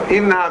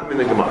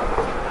the Gemara.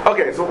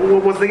 Okay, so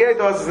what's the gate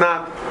to us is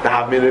not the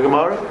Havmin in the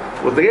Gemara.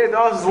 What's the gate to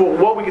us is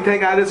what we can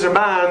take out of this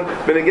Ramban,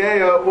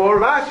 Benegeya, what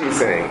Rav Ashi is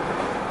saying.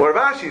 What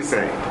Rav Ashi is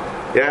saying.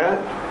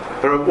 Yeah?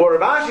 What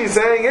Rav Ashi is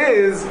saying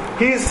is,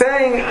 he's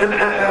saying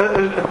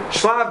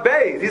Shlav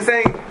Beis. He's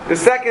saying the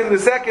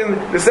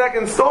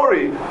second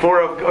story for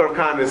Rav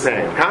Kana is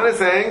saying. Kana is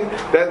saying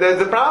that there's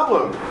a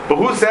problem. But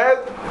who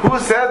said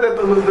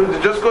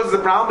that just because it's a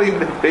problem,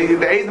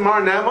 the Eidim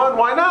are Neman?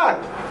 Why not?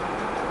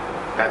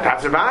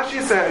 That's what Rav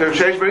Ashi says. Rav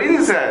Sheish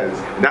Baridi says.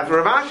 That's what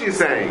Rav Ashi is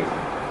saying.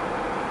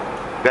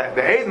 That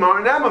the Eidim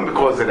are Neman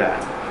because of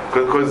that.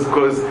 Because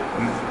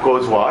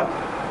what?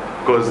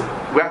 Because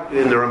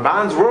in the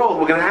Ramban's world,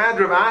 we're going to add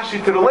Rav Ashi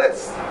to the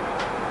list.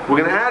 We're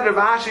going to add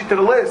Rav Ashi to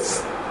the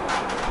list.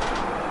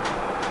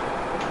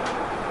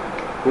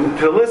 To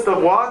the list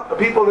of what? The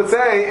people that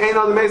say, Ein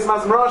Od Meis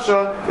Mas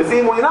Merasha, is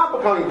even when you're not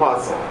becoming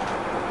puzzle.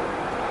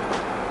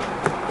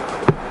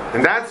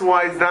 And that's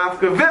why it's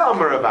Dafka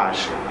V'Omer Rav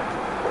Ashi.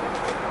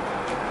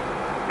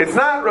 It's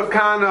not Rav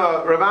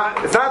Kana,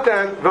 it's not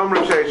that V'Omer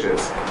Rav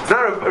Sheshes. It's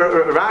not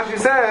Rav Ashi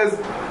says,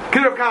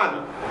 Kid Rav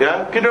Kana.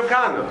 Yeah? Kid Rav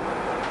Kana.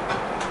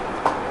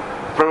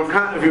 From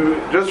if you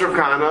just Rav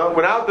Kana,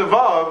 without the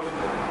Vav,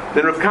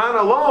 then Rav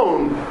Kana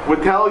alone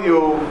would tell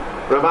you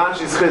Rav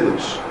Ashi's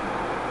Chiddush.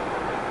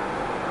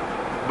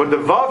 But the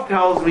Vav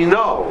tells me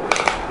no.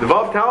 The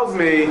Vav tells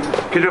me,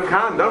 Kid Rav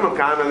Kana, don't Rav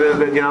Kana, I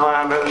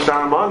have a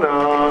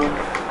Sharamana.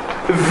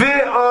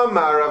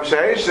 V'Amar Rav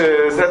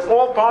Sheshes, that's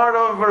all part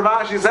of Rav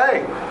Ashi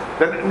saying.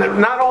 Then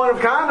not only Rav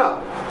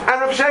Kana,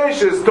 and Rav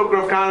Sheshes took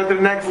Rav Kana to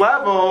the next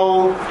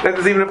level, that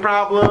there's even a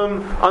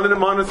problem under the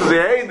manas of the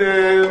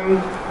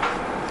Eidim.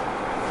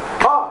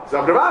 Oh,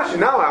 so Rav Ashi,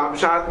 now I'm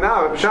shot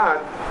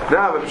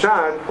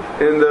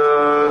in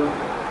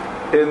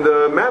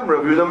the member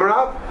of Yudah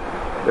Marav.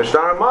 The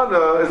Shtar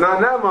Amana is not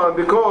Neman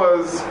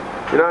because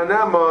you're not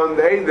Neman,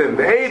 the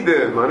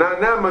Eidim are not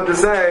Neman to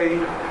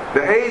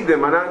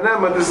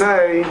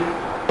say,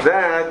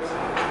 that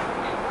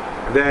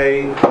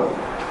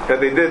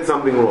they did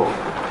something wrong.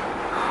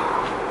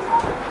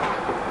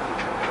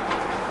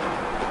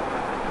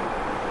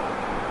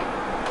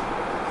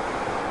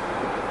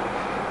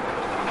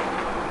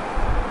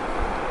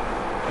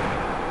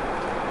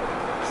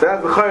 So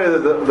that's the chayah,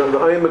 the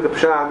ayim of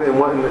pshat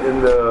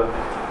in the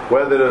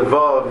whether the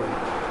vav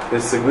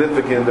is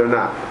significant or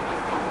not.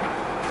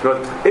 But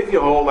if you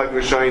hold like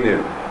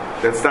Rishonim,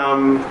 that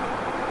Stam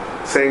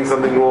saying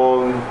something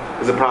wrong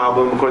is a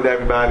problem according to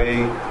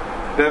everybody,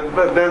 then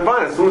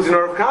fine. As soon as you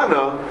know Rav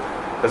Kana,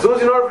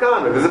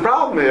 there's a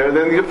problem here,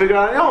 then you can figure it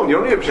out on your own. You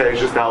don't need a Sheish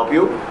to help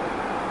you.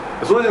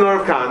 As soon as you know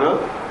Rav Kana,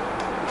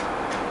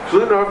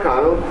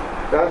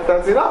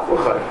 that's enough for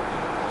chayah.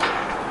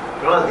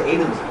 Well, the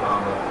Edom's a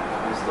problem.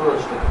 There's still a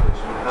shtick of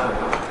Rav Kana.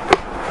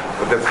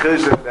 But that's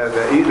chiddush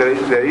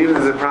that even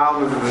there's a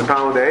problem with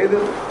the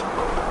Edom.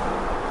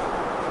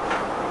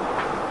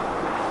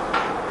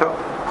 So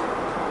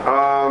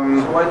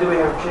why do we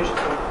have Shishis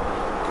there?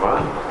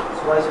 What?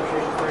 So why is there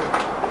Shishis there?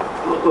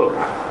 Look.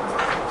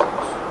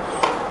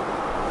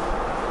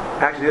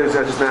 Actually, I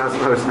just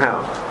noticed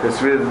now.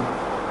 This really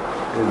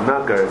is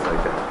not guys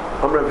like that.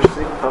 I'm Rav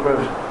Shisi. No,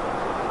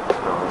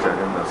 okay.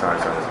 No, sorry.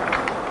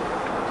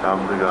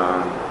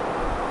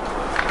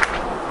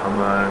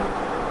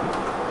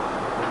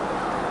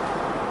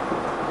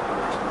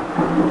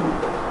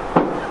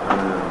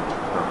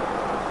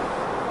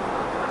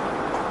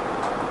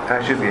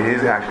 Actually,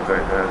 he's actually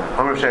going to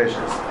Amr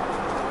Sheshes.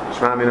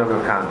 Shema Min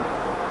Rav Kana.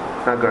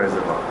 It's not guys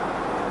involved.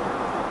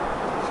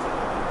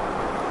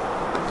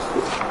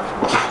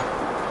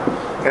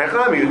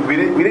 We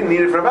didn't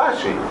need it for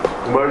Rashi.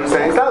 We're just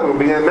saying it's not. We're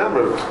being a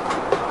member.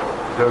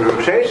 The Rav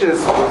Sheshes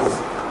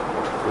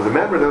was a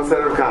member that said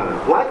Rav Kana.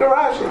 Like a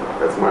Rashi.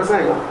 That's what we're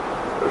saying.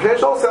 Rav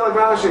Sheshes also said like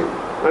Rashi.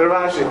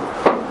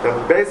 The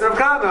base of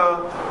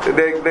Kana,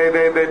 they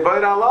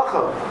bought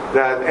halacha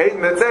that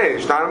Eidin that say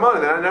Shtar Amana,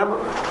 they're not Neman.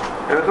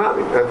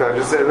 I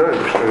just said no.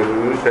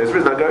 It's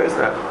not Garis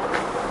that.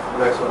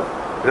 Next one.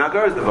 Not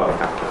Garis the Vav.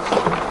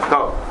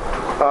 No.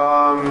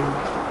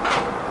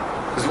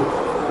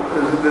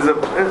 There's an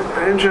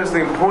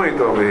interesting point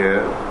over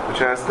here which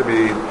has to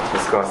be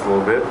discussed a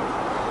little bit,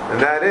 and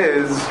that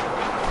is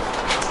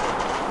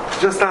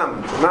just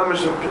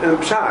mamish in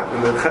pshat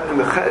in the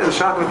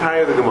Shach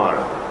V'Tayah of the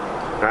Gemara.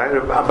 Right?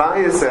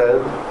 Abaye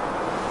said,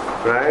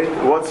 right?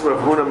 What's Rav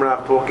Huna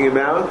Marav talking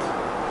about?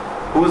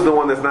 Who's the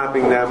one that's not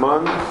being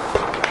Neman?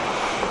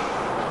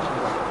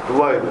 The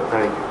Loida,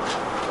 thank you.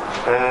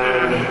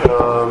 And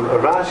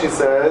Rashi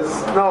says,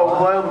 no,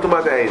 I'm talking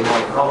about the Eid.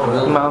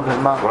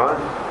 What?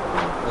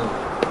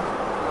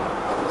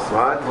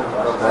 What?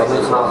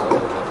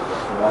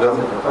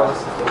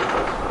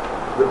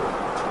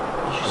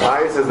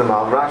 Abaye says the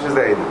Mal, Rashi is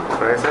the Eid. What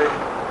did I say?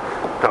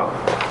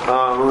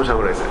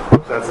 What I said.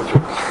 That's the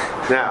truth.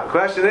 Now, the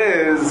question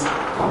is,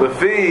 the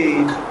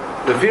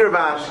fear of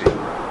Ashi.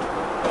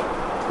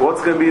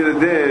 What's going to be the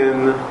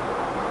din?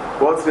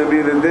 What's going to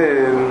be the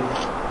din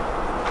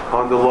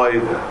on the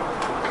loiva?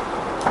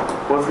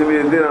 What's going to be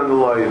the din on the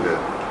loiva?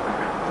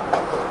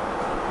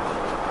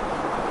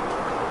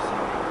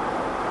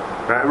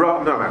 Right,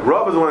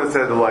 Rav is the one that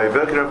said the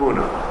loiva.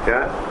 Kirabuna.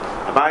 Yeah.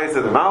 Abaye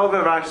said the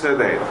malva. Rashi said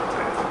the eid.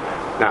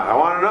 Now, I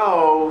want to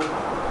know.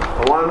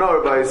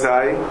 Everybody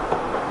say,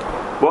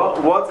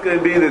 what's going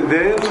to be the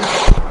din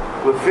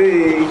with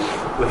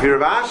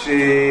Rav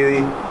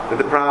Ashi? That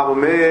the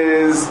problem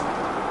is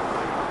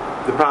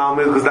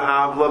because the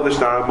avla of the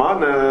Shtar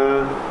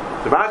Amana,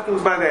 the Rashi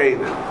was by the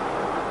Eidim.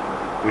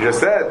 We just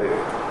said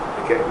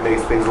it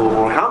makes things a little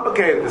more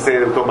complicated to say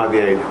that we're talking about the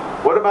Eidim.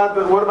 What about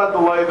the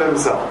Leiv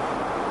himself?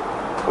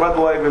 What about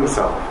the Leiv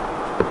himself?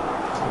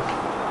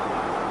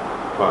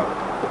 What?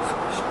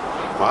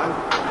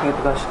 I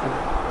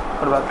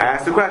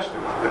asked the question.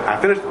 I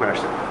finished the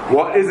question.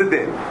 What is the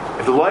din?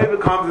 If the Leiv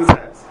comes and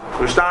says,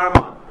 Shtar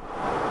Amana,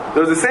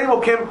 there's the same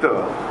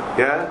Okimta,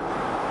 yeah?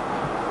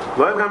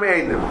 Leiv come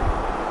Eidim.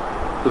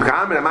 We have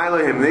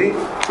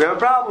a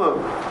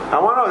problem. I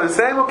want to know the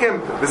same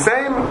Okimta, the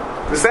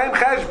same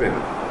Cheshbin.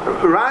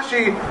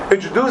 Rashi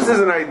introduces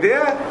an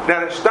idea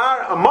that a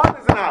Shtar Amon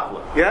is an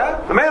Avla. Yeah?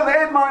 The male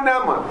Eid Mar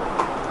Neman.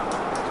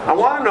 I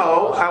want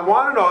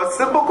to know a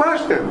simple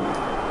question.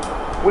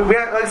 We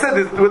had, like I said,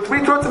 there were 3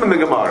 trutzim in the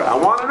Gemara. I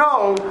want to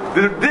know,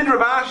 did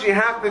Rav Ashi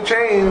have to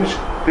change?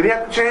 Did he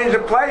have to change the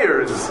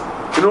players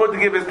in order to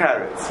give his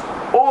parents?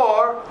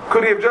 Or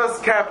could he have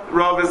just kept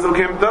Rav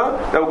Esukimta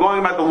that were going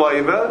about the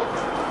Loiva?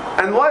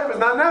 And Loiva is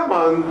not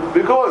Neman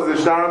because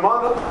it's Shtar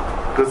Amana,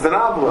 because it's an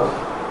Avla.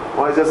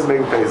 Why is just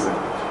making facing?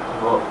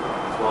 Well,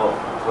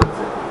 what is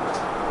it?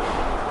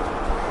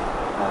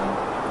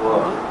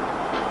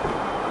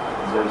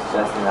 they're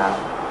suggesting that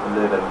a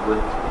little bit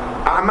with.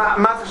 I'm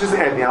not just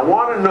anything. I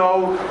want to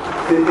know,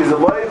 is a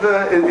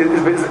loiva,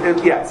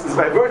 yes, it's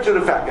by virtue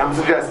of the fact, I'm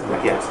suggesting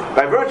that, yes.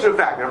 By virtue of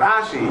the fact, if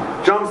Ashi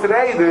jumps to the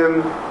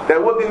Eidim,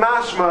 that would be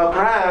mashma,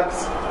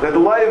 perhaps, that the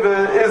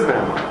loiva is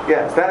them.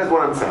 Yes, that is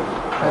what I'm saying.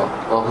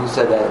 Well, who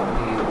said that,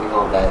 we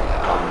hold that,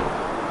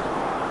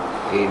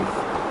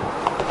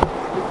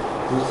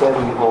 who said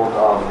we hold,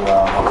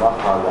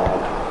 halacha that?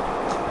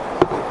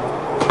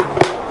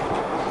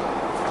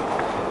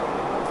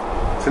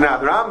 So now,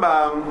 the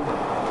Rambam,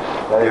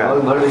 yeah.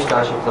 So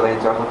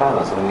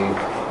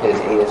his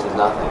Edis is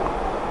nothing.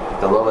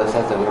 The Lova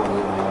says that we don't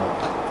believe in the world.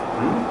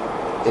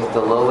 If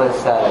the Lova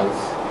says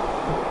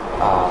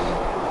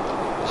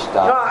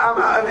no,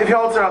 if you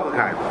hold Tzarech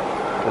L'Chaim,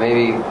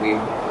 maybe we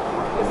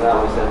is that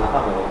what we said in the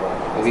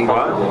maybe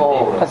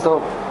what? That's the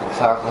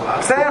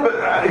I'm saying, but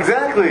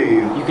exactly.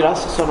 You could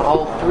ask us on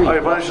all three. Oh,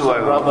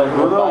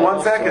 no,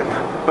 1 second.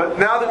 But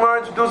now the Gemara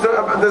introduced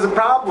there's a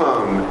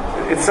problem.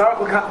 It's Tzarech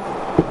L'Chaim.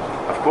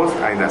 Of course,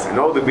 I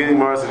know the beginning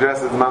Gemara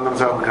suggests it's Mandam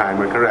Tzarech L'Chaim.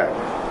 We're correct.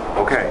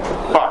 Okay,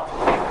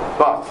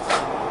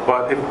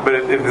 but if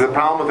there's a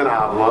problem with an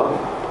avla,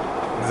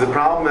 there's a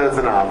problem as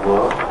an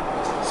avla.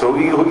 So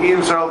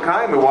even Tzarech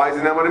L'Chaim, why is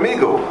it not with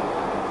amigo?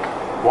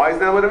 Why is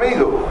it not with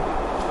amigo?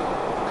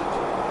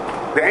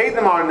 The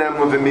Eidim are nem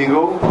with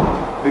amigo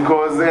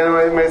because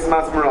anyway it makes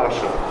matzah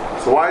marasha.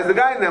 So why is the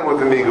guy nem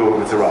with amigo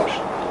if it's a rush?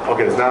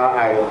 Okay, so now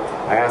I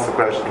ask the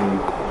question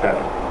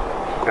better.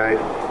 Okay.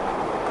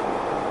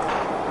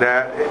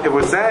 That it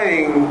was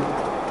saying,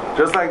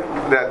 just like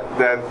that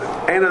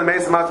Ein of the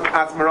Mesa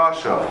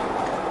Atzmarasha,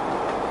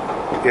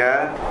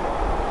 yeah,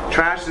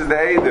 trashes the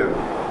Eidim,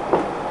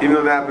 even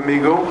though they have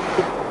Amigo,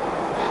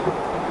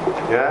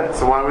 yeah.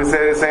 So why don't we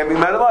say the same thing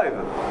about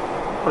Eliva?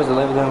 What is the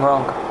Levi doing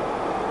wrong?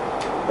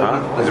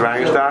 He's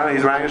writing a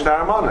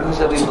star Amana. Who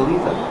said we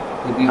believe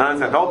them?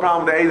 The whole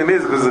problem with the Eidim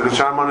is because the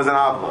Shar Amana is an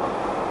Avla.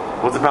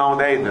 What's the problem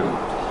with the Eidim?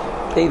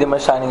 The Eidim are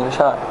shining in the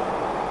shine.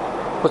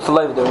 What's the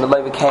Levi doing? The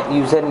Levi can't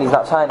use it and he's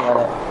not shining on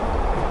it.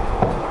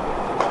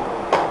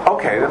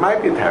 Okay, there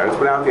might be a terrorist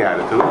without the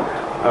attitude.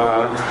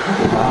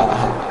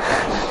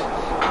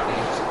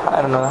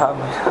 I don't know how.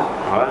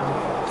 What?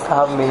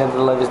 How mean that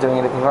the Levi is doing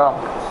anything wrong?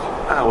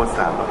 What's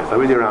that? Okay, so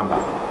read your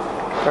Rambam.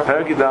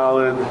 Perki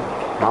Dalid,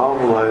 Mal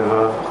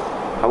Leva,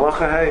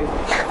 Halacha Hey.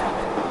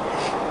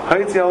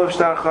 Haytzi Alav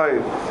Shtar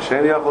Chayiv,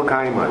 Sheni Yachol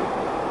Kaimai.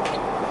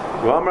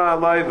 V'amra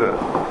Leva,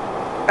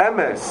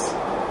 Emes.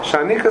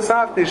 Shani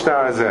Chasafti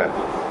Shtar Zeh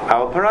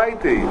Al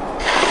Paraiti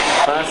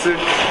Classic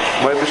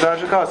Way the Shtar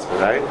Shakospa,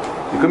 right?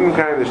 You couldn't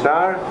carry the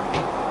Shtar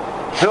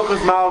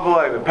Hilchus Mal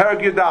V'Leiva Perek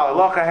Yudal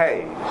Locha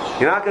Hey.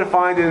 You're not going to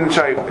find it in the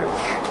Shaytim.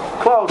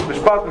 Close,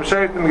 Mishpatim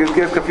Shaytim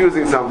gets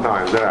confusing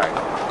sometimes, alright.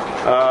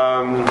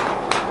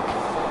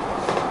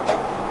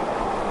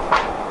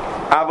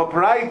 Al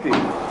Paraiti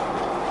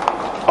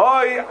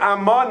Oy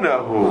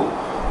Amonahu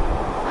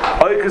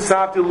Oy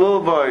Chasafti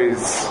Lil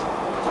Boys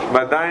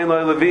Vadayin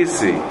Loy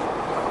Levisi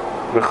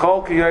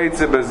V'chol ki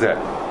yayitze bezeh.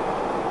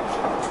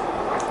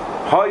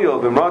 Hoyel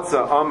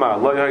v'mratza amar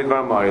lo yayit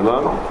var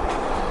ma'olam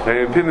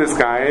v'yipim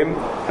niskayim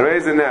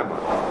harei ze nema.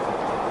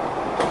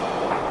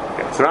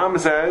 So Rambam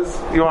says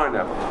you are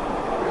nema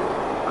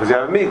because you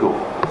have a migu,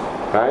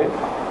 right?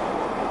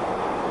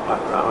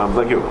 I'm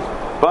like you.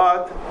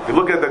 But if you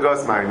look at the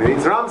Gus Maimini,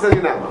 so Rambam says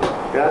you nema.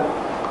 Yeah.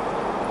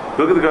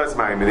 Look at the Gus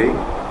Maimini.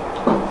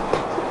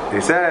 He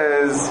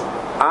says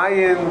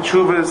ayin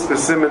chuvas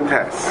v'simen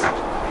tes.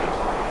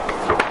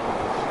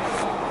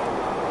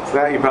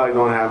 That you probably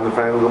don't have in the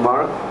final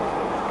Gemara.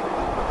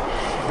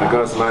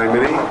 Because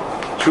Maimini,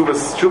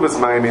 Chuvas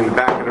Maimini in the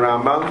back of the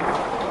Rambam.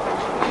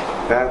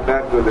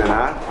 That good they're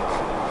not.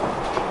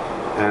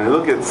 And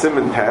look at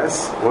Simon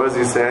Tes. What does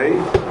he say?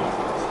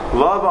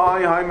 Love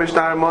ay hay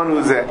mishtar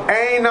manu ze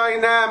einay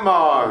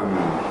naman.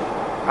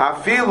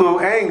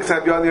 Afilu ein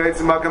ksab yad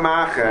yitzim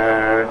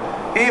makamacher.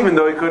 Even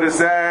though he could have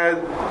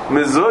said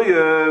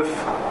Mizuyev,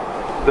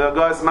 the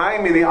Gus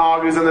Maimini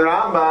argues in the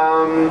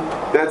Rambam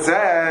that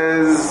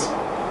says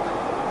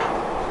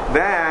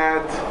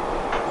that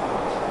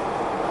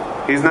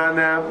he's not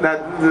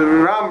that the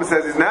Rambam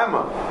says he's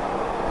Nema.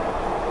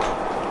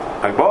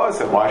 Like Boaz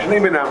said, why shouldn't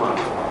he be Nema?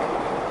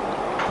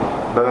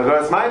 But the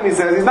Gus Maimini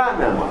says he's not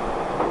Nema.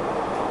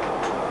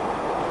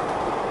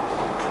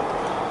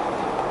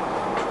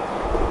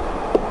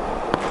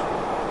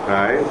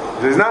 Right?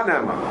 So he's not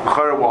Nema.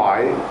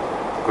 Why?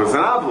 Because it's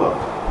an Avla.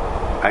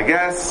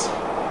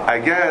 I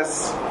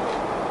guess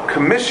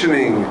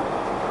commissioning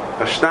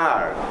a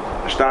star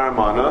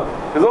mana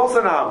is also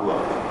an avla.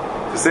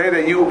 To say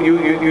that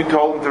you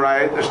told him to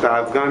write a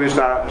star, it's going to be a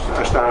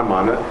star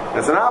mana,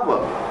 that's an avla.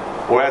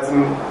 Or that's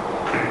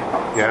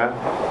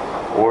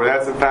or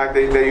that's in fact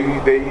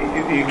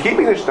you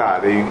keeping the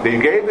star. You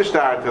gave the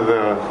star to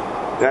the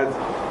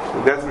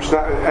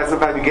that's in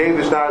fact you gave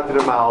the star to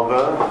the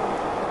malva.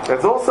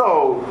 That's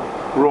also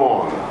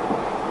wrong.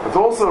 That's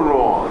also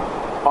wrong.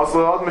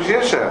 Also Ad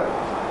Mashiach.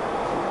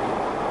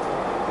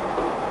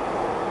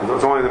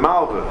 It's only the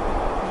malva.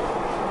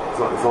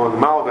 It's only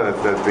the malva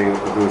that's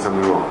doing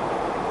something wrong.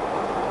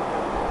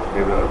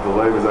 Maybe the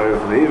loiv is over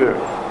from the Iver.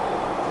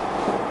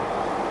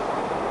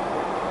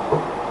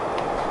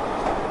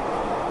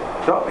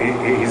 So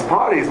he's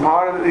part of the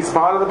problem.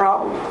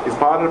 He's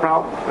part of the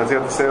problem. That's what you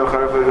have to say for the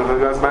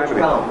guy's mind.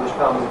 Which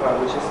problem is part?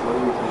 Which is what do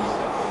you think?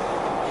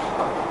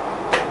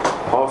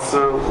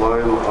 Also,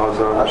 loyal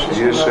Adam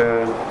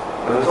Shiyisha.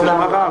 Until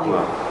now,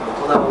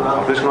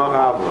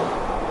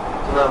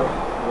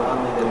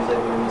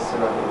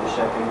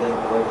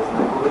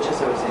 which is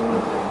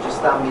saying just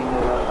standing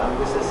and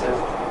this is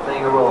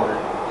playing a role in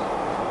it.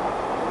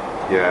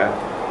 Yeah,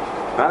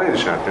 that ain't a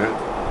shaker.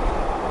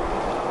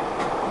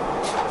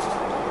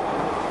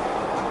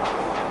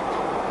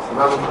 So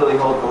Rambam clearly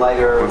hold the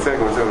lighter. One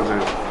second.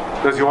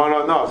 Because you want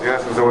to know, so you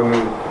ask him someone,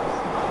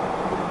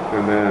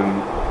 and then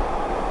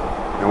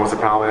what's the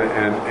problem?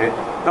 And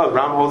no, the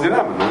Rambam holds you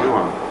up. What do you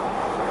want?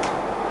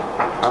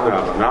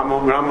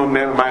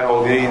 Rambam might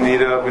hold you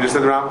need a. We just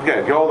said the Rambam. Okay,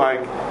 if you hold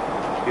like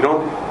you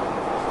don't.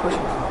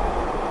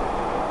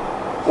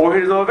 Or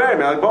here's no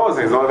variant, like Bo was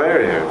saying, there's no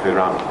variant here to the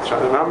Rambam.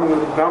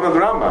 The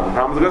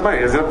Rambam is a good man.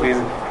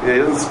 He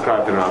doesn't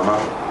subscribe to the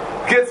Rambam.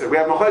 Kids, we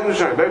have Machlekes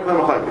Rishonim, very clear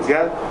Machlekes,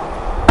 yeah?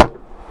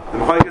 The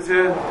Machlekes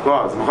here,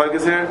 the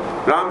Machlekes here.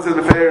 The Rambam says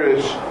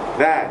Beferish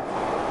that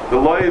the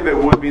loiv it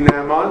would be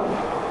Ne'eman,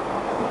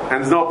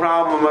 and there's no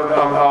problem of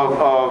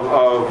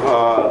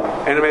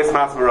Enemies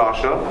Mas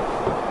Marasha.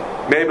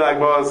 Maybe like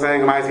Bo was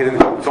saying,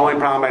 it's only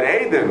problem by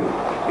Aiden.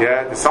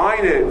 Yeah, to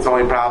sign it, it's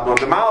only problem of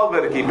the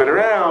Malva to keep it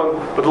around,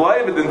 but the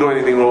Leiva didn't do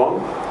anything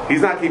wrong.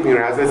 He's not keeping it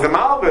around. It's the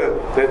Malva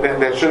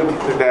that shouldn't,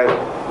 that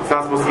it's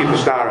not supposed to keep the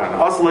star around.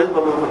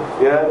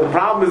 Yeah, the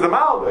problem is the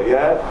Malva,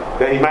 yeah,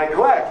 that he might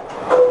collect.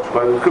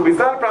 But it could be it's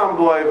not a problem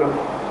with the Leiva.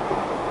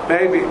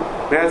 Maybe.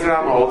 The answer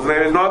holds, his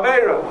name is no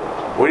Aveira.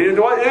 When you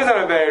do what is an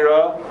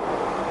Aveira,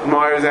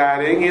 Mar is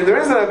adding, there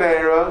is an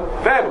Aveira,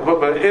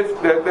 but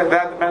if that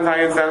depends how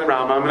you understand the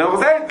Rambam, and it was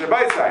the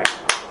by side.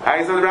 How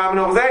you say the Rambam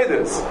knows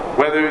this?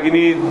 Whether you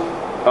need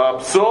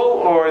psul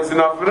or it's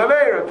enough of an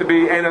aveira to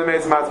be ein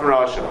al-meis matz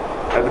marasha.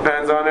 That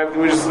depends on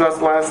everything we just discussed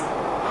the last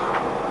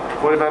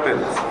 45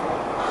 minutes.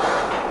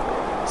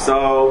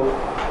 So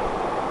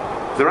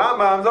the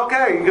Rambam's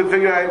okay. You can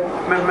figure out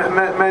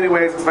many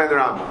ways to explain the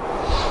Rambam.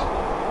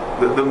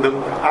 The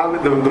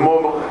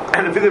more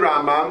and if the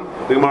Rambam,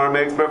 the Gemara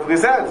makes perfectly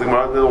sense. The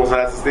Gemara also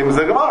has the same as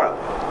the Gemara.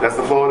 That's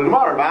the flow of the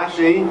Gemara.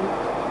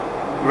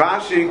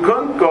 Rashi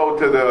couldn't go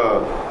to the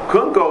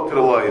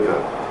loiva,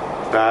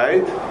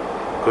 right?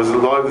 Because the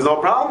loiva, there's no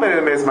problem in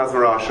Emes Mas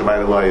Marasha by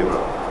the loiva.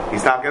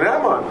 He's talking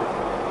Eman.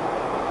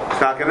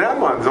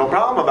 There's no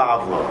problem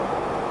about Avla.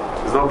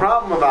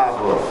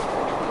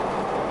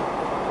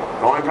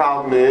 The only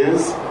problem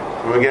is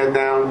when we get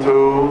down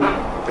to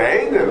the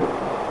Eidim.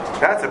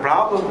 That's a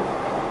problem.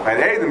 Right?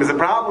 Eidim is a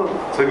problem.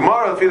 So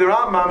Gemara, the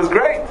Rambam is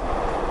great.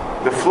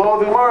 The flow of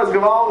the Gemara is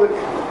Gavaldik.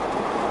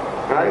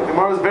 Right? The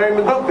Gemara is very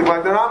meduktik,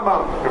 like the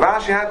Rambam.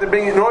 Rav Ashi had to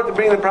bring, in order to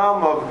bring the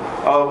problem of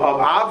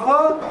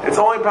Avla, it's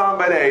only a problem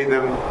by the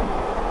Eidim.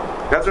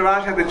 That's why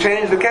Rav Ashi had to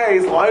change the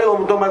case. You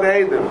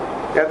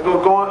have to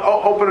go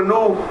open a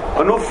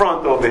new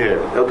front over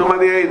here. They'll do by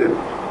the Eidim.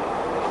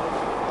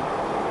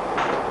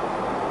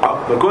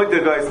 According to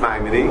the Gais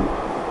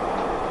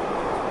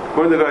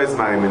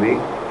Maimoni,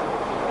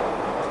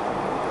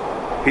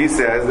 he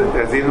says that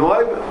as in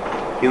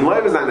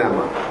Loiv is not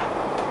Emma.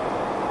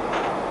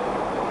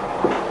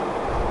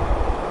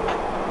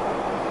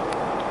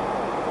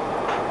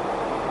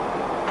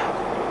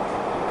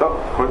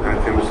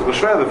 The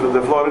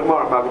Florida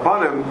Gemara, upon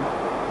him,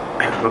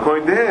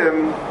 according to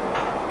him,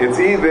 it's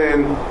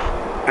even.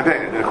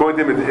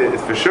 According to him,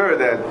 it's for sure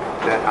that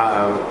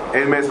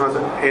Ein Meis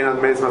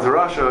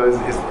Masarasha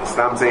is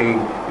stop saying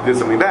you did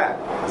something bad.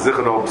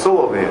 Zichron Psul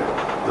over here.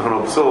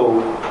 Zichron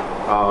Psul.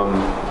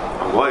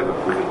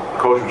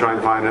 Coach trying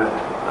to find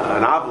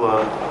an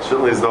avla,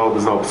 certainly as though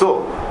there's no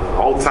psul. The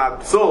whole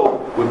tzad psul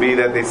would be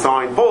that they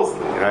signed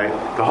falsely, right?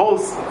 The whole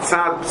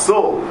tzad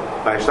psul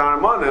by Shtar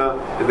Mana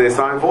is they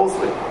signed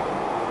falsely.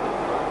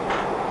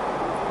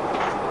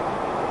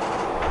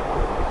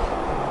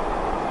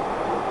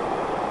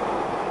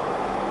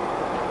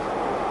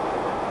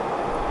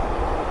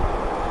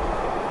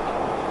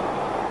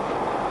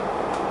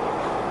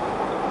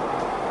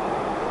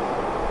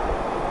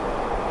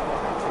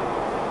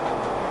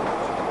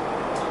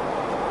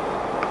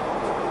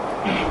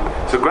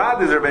 So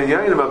Grad is Ben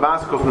Yain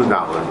Babas Kufn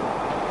Daled.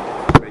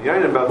 Ben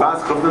Yain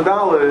Babas Kufn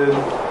Daled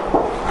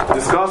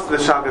discussed the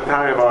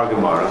Shagatari of our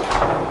Gemara.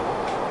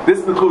 This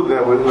is the clue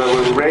that we're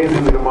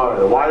raising the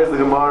Gemara. Why does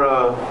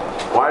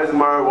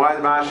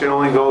Rashi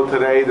only go to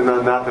the Eid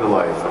and not to the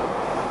Life?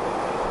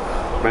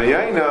 Ben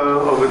Yain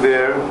over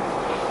there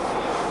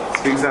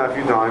speaks out a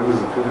few times,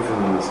 a few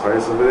different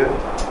space over there.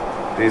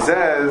 And he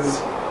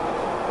says,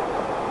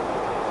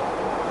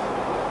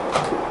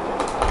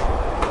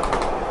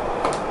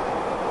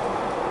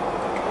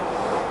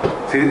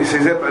 he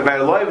says by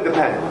the Loiv it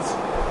depends.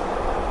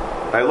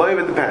 By Loiv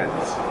it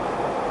depends.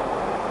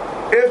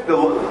 If the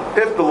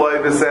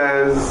Loiv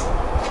says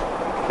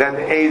that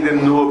the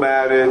Eidim knew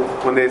about it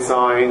when they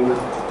signed,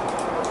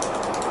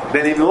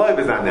 then even the Loiv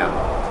is not now.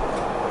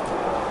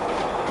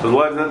 So the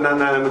Leiv is not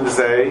to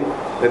say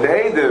that the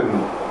Eidim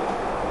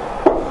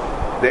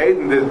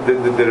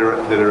did a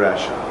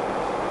Resha.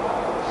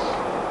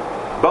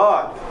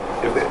 But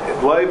if the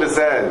Leiv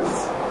says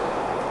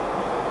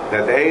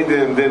that the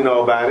Eidim didn't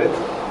know about it,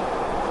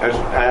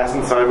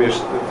 asking Sami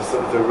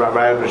to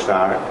write the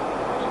star,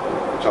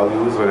 which I'll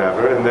use,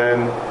 whatever, and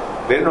then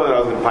they didn't know that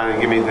I was planning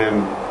on giving it to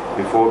him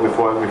before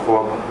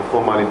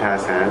money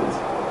passed hands.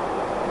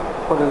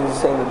 What is he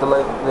saying that the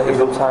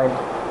Eidim signed?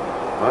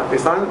 What? They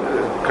signed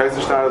Kaiser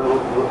star the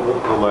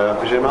Loya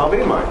for Shem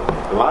Alvimai.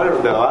 A lot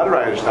of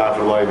writers star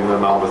for Loya even though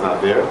Mal was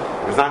not there.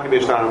 It's not going to be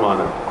a star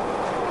Mana.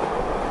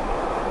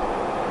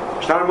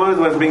 Star Mana is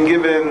when it's being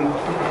given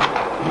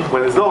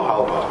when there's no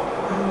halva.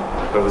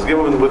 If it was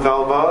given with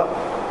halva,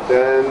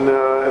 then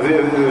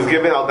if it was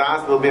given al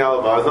das, there'll be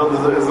halva.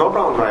 There's no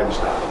problem with writing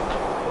star.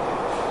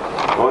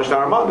 Only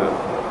star Mana.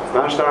 It's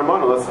not star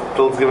Mana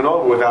until it's given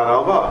over without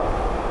halva.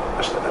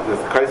 So that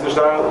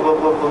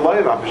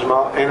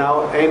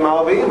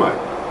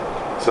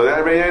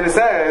Rebbeinu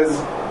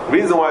says the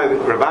reason why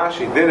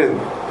Ravashi didn't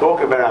talk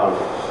about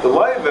the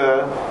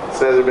Leiva,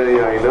 says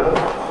Rebbeinu,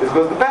 is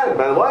because it depends.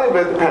 By the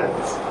Leiva it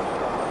depends.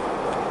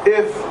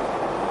 If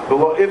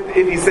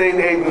he's saying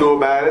the Eidim knew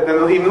about it,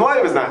 then even the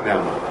Leiva is not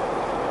Nema.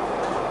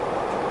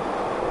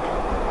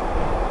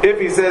 If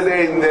he says the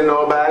Eidim didn't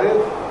know about it,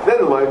 then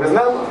the Leiva is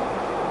Nema.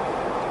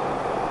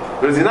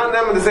 But he's not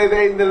Nema to say the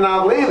Eidim didn't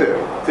know either.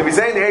 So if he's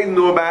saying the Eidim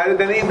knew about it,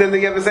 then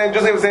they have the same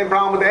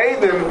problem with the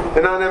Eidim.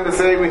 They're not Nema to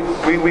say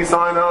we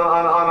signed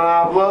on an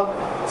Avla.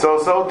 So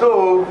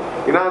too,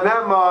 you're not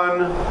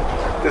Nema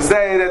to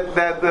say that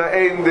the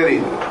Eidim did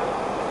either.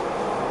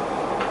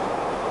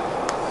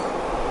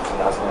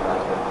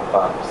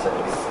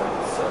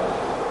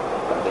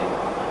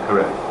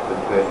 Correct.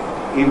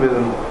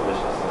 Even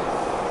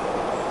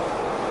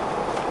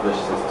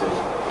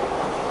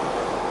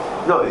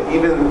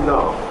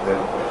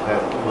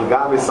that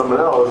Lagabi is someone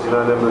else, you're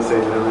not able to say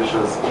that the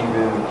Rishos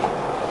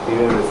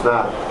even if it's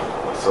not.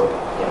 So,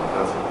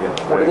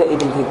 that's what do they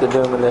even think they're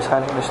doing when they're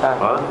signing the star?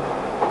 What?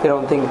 They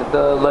don't think that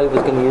the Leiv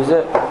is going to use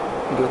it?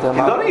 He's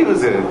going to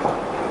use it.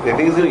 They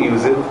think he's going to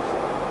use it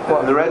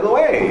in the regular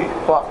way.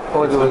 What?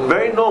 It's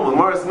very normal.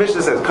 Morris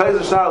Mishnah says,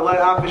 Kaiser Shtar Leiv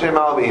Afishem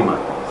Al B'Iman.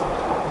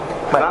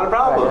 It's not a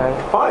problem.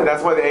 Right. Fine,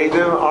 that's why the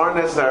Eidim aren't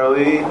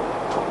necessarily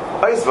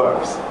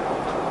Eisvars.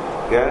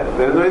 Yeah?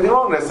 They don't do anything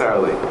wrong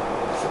necessarily.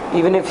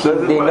 Even if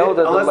they know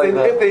that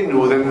if they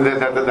knew, then the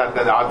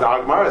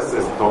Agmar is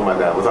talking about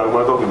that. What's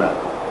Agmar talking about?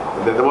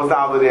 What's the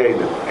Avla the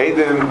Eidim?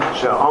 Eidim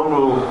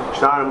she'amru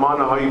sh'nar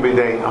mana hayu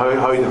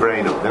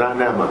devreinu. They're not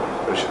Nema.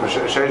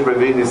 Sheish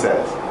Bravini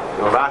says.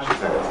 Rashi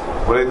says.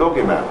 What are they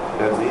talking about?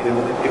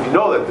 If you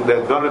know that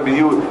they're going to be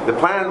used, the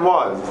plan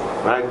was,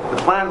 right? The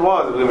plan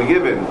was it was going to be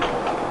given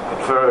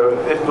for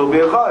if it will be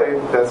a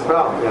chayiv. That's the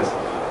problem. Yes.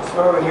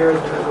 So over here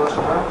is the Rosh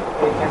Hashanah.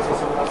 They can't say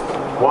someone else's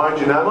name. Why aren't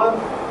you Nema?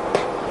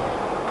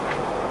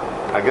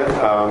 I guess,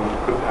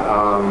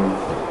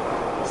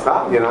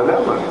 stop, you're not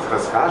that one. It's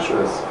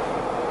Cheskashras.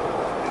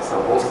 It's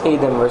not It's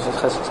Eidim versus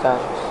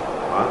Cheskashras.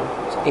 What?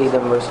 It's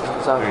Eidim versus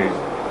Cheskashras.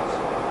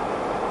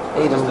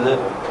 Eidim.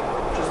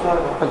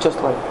 Just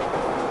like.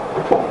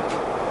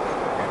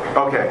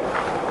 Okay.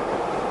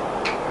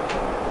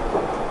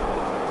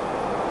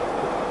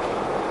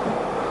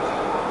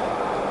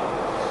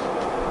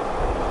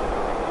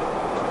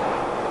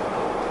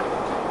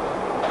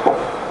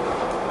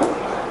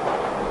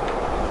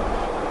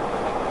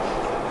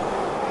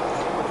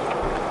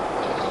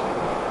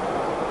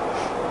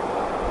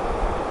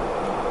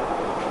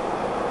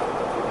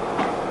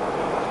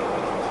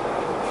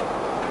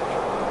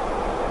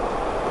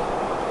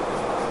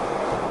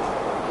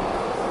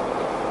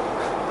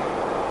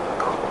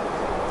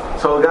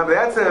 So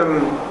that's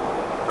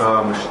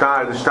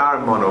the star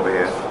mon over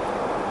here.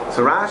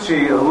 So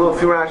Rashi, a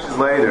few Rashis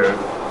later,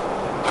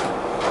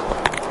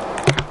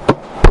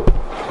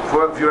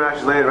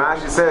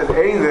 Rashi says,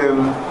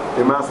 Eidim,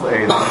 Imasla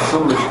Eidim,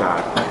 Sum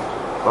L'shtar,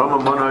 Rama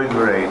Monoid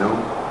Mereinu,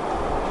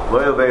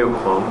 Loyal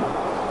Veuchum,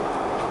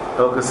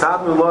 El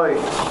Kasabnu Loi,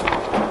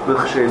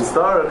 L'chshay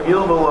Starach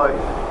Yil V'Loi,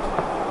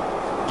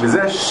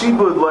 V'zeh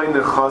Shibud Loi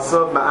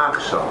Nechasa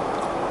Ma'achsha,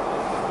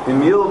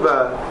 Im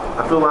Yilva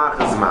Afil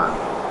Achazman,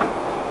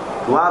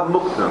 Lad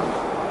Muktam,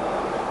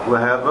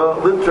 Leheva,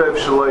 Litrev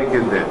Shaloi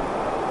Kedin.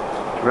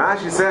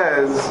 Rashi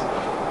says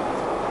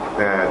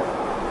that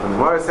when the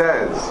Gemara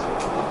says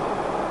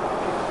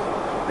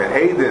that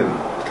Eidim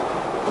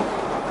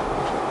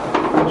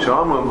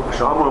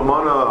Shalom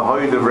Amana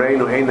Hoyd of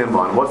Reinu Einim.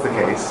 What's the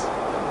case?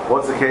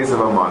 What's the case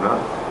of Amana?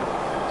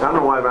 I don't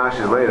know why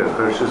Rashi is later,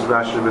 because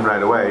Rashi should have been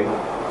right away.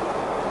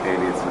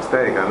 Maybe it's a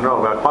mistake, I don't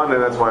know. But Panda,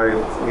 that's why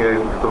we're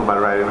talking about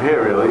it right over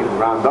here, really.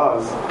 Ram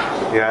does.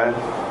 Yeah.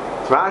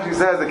 So Rashi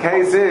says the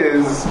case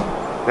is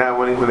that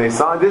when they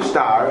saw this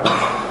star,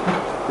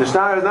 the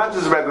star is not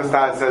just a regular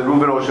star. It says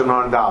Reuben owes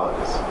 $100.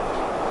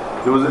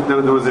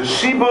 There was a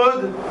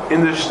shibud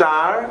in the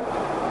star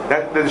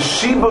that the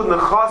shibud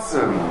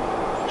nechasim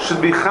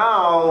should be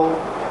chal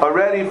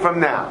already from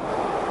now.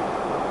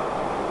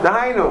 The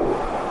hainu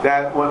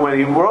that when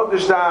he wrote the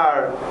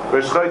shtar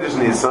Rosh Chodesh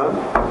Nisan,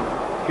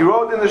 he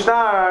wrote in the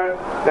shtar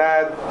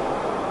that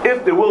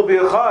if there will be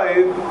a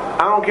chayiv,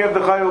 I don't care if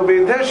the chayiv will be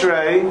in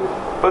Tishrei,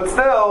 but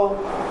still,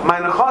 my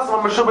nechasim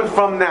are meshubit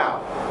from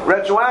now.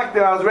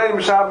 Retroactive, I was ready to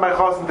meshab my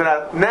chasim to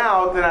that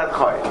now to that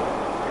chayiv.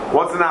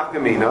 What's an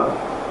afkamina?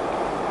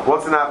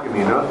 What's an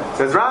afkamina?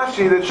 Says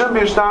Rashi that should be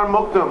a shtar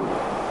muktam,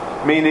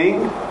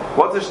 meaning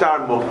what's a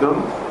shtar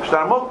muktam?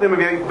 Shtar muktam if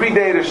you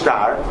predate a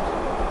shtar.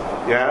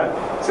 Yeah.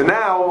 So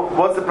now,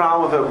 what's the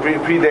problem with a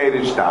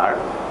predated shtar?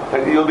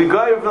 That you'll be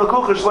goyim from the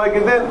kuchash like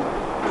it did.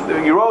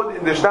 You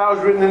wrote the shtar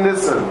was written in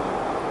Nisan.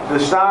 The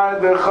shtar,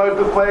 the chayiv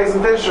took place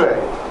in Tishrei.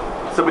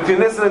 So between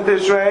Nisan and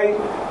Tishrei,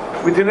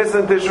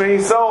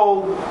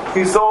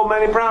 he sold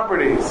many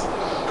properties.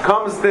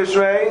 Comes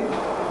Tishrei,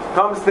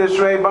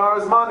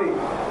 borrows money.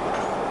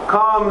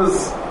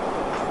 Comes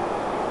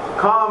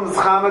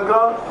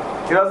Chanukah,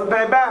 he doesn't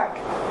pay back.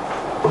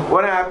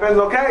 What happens?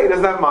 Okay, he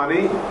doesn't have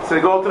money, so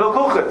they go to the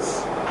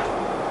kuchas.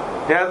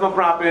 He has no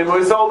property anymore,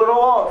 he sold it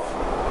all off.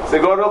 So they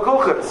go to the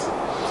kuchas.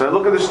 So they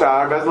look at the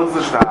shtar, Bez looks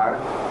at the shtar,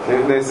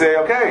 they say,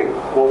 okay,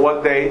 well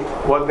what day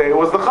was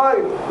the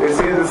chayiv? They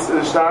see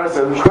the shtar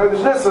says, Rosh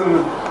Chodesh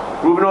Nisan,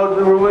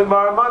 Reuben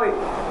borrowed money.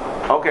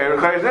 Okay,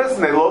 Rosh Chodesh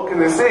Nisan, they look and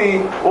they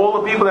see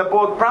all the people that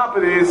bought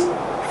properties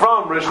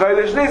from Rosh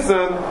Chodesh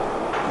Nisan,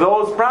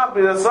 those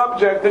properties are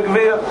subject to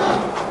Gviyah.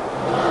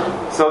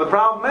 So the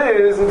problem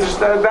is,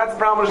 that's the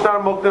problem with Shtar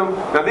Muktam.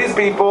 Now these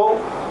people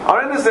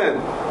are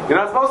innocent. You're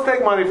not supposed to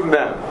take money from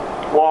them.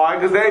 Why?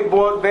 Because they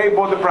bought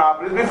the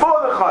properties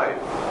before the Chayiv.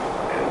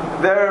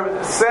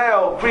 Their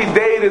sale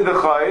predated the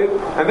Chayiv,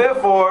 and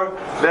therefore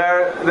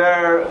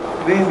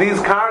these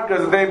karkas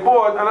that they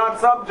bought are not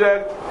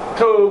subject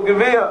to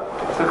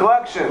Geviyah, to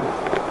collection.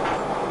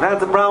 That's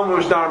the problem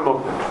with Shtar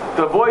Muktam.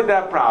 To avoid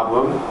that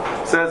problem,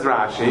 says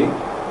Rashi,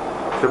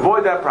 the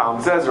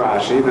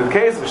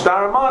case of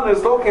Shtar Aman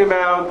is talking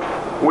about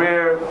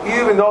where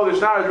even though the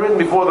Shtar is written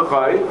before the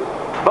Chayiv,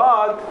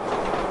 but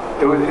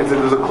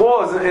there's a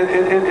clause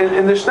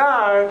in the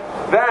Shtar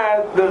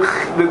that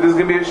there's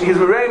going to be he's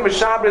already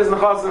Meshabes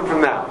Nechasim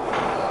from now,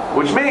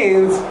 which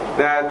means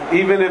that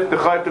even if the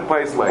Chayiv took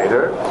place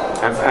later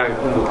and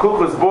the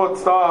Kuchas bought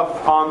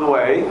stuff on the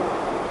way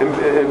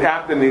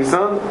after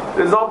Nisan,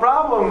 there's no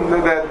problem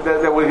that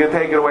we're going to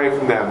take it away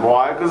from them.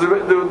 Why? Because the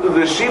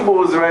Shibu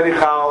was already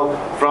Chal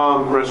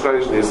from Rosh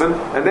Chodesh Nisan,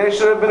 and they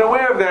should have been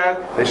aware of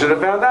that. They should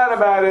have found out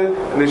about it,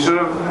 and they should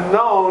have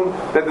known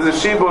that there's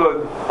a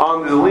Shibu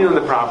on the lien on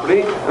the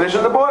property, and they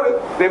shouldn't have bought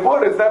it. They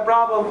bought it. It's that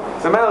problem.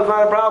 So it's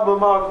not a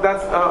problem.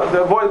 That's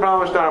the avoid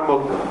problem of Shtar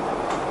Muktam.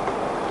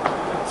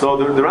 So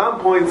the Ram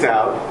points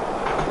out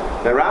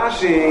that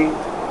Rashi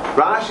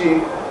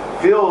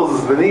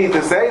feels the need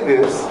to say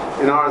this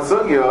in our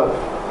sugya.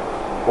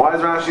 Why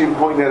is Rashi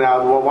pointing that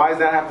out? Well, why does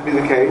that have to be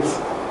the case?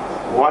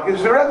 Why can't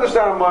you do regular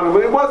Shtar Aman?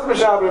 But he wasn't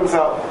Meshaber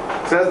himself.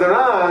 Says the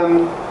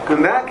Ran,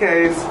 in that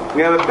case,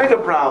 we have a bigger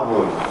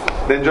problem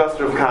than just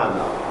Rav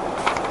Kana.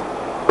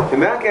 In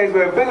that case, we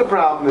have a bigger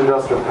problem than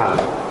just Rav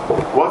Kana.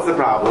 What's the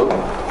problem?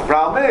 The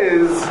problem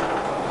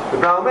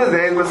is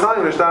they ain't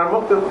Messiah in Shtar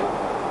Muktam.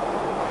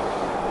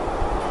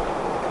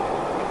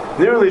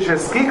 Nearly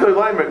Sheskiko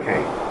Leimer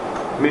came.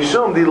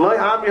 Mishum di loy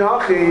ami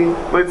hachi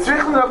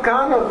mitzrichn Rav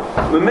Kana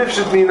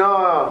lemifshet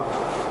mina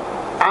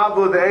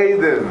avod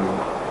eiden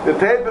the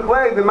tepik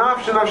leg the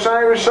mafshin of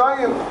shayir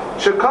shayim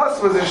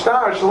shekos was a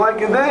star shalai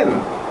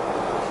kedin.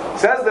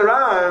 Says the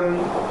Ran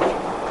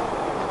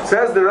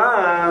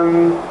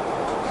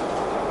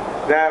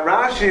that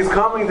Rashi is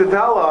coming to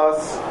tell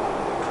us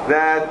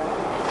that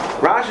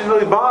Rashi is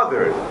really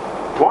bothered.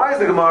 Why is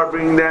the Gemara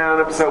bringing down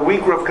a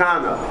weak Rav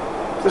Kana?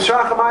 It's the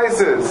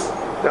Shachamaisis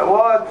that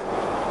what?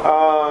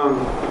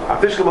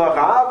 It's an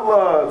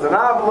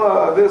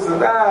avla, this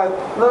and that.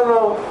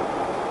 No.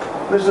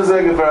 Mishnah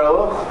Zeged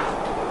Verelach.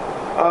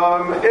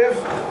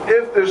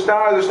 If the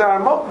shtar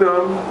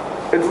mukdam,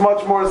 it's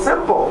much more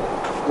simple.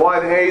 Why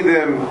the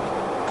Eidim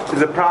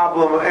is a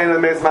problem of Ein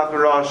Mes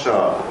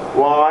Rasha?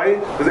 Why?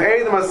 Because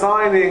Eidim are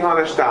signing on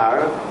a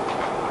shtar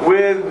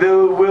where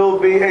there will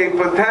be a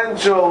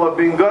potential of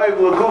being goyim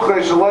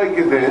l'kuchay shaloi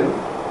kedin.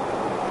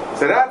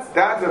 So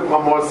that's a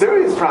more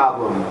serious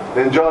problem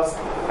than just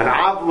an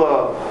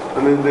avla. I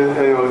mean,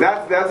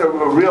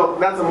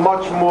 that's a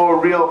much more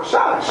real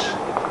chash.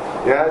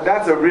 Yeah,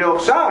 that's a real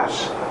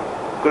chash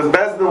because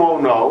Bezdin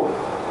won't know,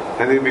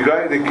 and they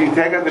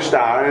take out the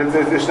shtar, and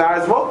the shtar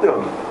is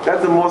mukdam.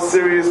 That's a more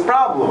serious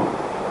problem.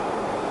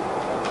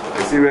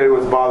 I see where it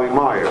was bothering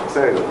Meyer.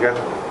 Say it. Get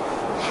it.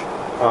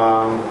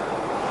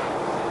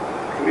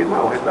 Can you read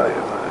my way?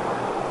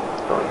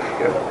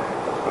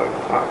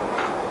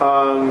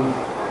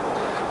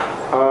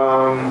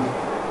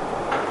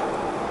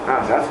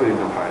 That's what you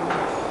can find.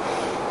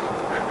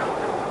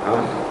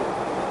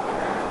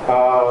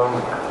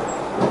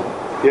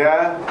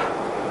 Yeah.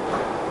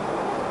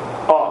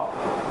 Oh,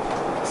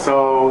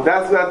 so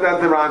that's the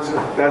Ran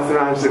Shigoteret.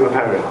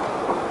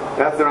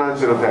 That's the Ran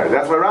Shigoteret.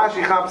 That's why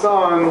Rashi chaps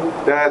on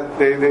that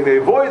they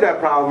avoid that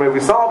problem. Maybe we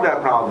solve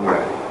that problem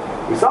already.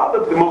 We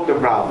solved the Muktim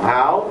problem.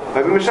 How?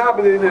 Like the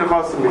Meshabed didn't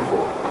cost him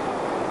before.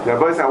 Now,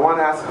 boys, I want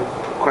to ask a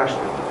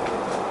question.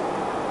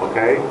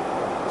 Okay?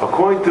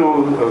 According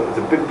to, it's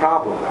a big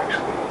problem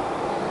actually.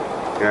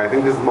 Yeah, I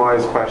think this is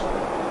Mari's question.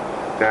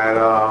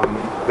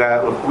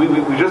 That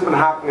we've just been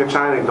hacking at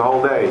China the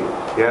whole day.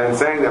 Yeah, and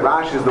saying that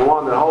Rashi is the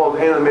one that holds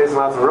in the Mason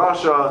of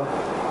Russia.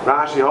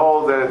 Rashi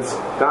holds that it's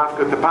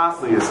Dafka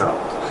Tapasli yourself.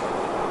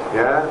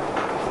 Yeah?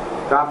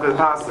 Dafka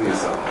Tapasli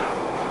yourself.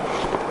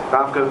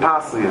 Dafka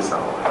Tapasli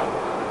yourself.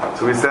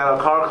 So we said Al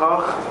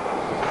Karchach,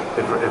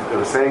 if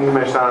we're saying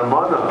Meshtar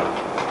Mana,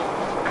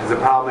 there's a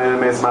problem in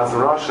the Mason of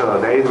Russia,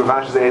 the Eid of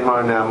Rashi is Eid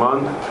Mar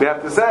Ne'aman, we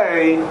have to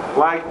say,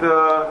 like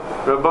the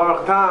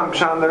Baruch Tam,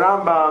 Pshan the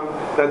Rambam,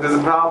 that there's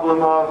a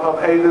problem of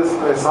Eidus,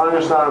 San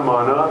Meshtar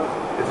Mana,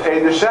 it's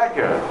Eidus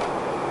Sheker.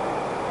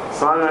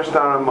 San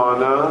Meshtar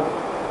Mana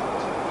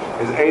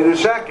is Eidus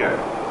Sheker.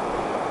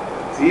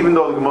 So even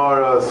though the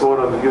Gemara sort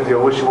of gives you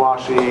a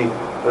wishy-washy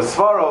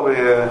svara over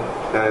here,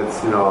 that it's,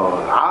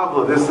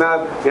 Avla, this,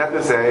 that, you have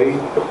to say,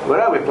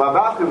 whatever, we play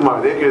back the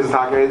Gemara, there is a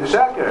Taka Eidus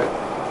Sheker.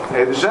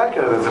 Eid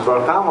Sheker, that's a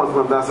Baruch Tam,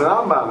 that's a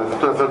Rambam,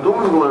 that's a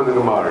Tumas who learned the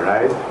Gemara,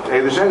 right?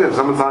 Eid Sheker, if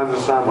someone signs the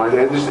Shtam, why is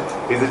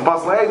he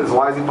Pasal Eidus?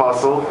 Why is he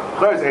Pasal?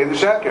 Where's Eid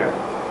Sheker?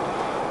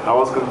 How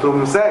else could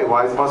Tumim say?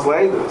 Why is he Pasal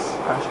Eidus?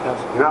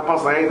 You're not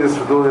Pasal Eidus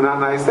for doing that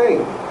nice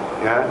thing.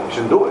 Yeah? You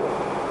shouldn't do it.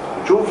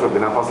 You're true for it,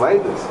 you're not Pasal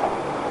Eidus.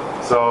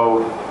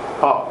 So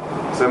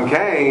in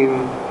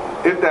Cain,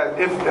 if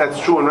that's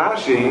true in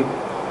Rashi,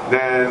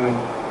 then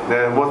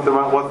what's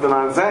the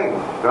man saying?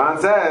 The man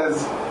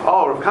says,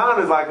 Rav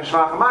Khan is like a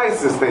Shvach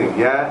Maisis thing,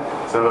 yeah?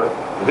 So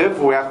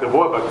therefore we have to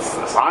avoid, but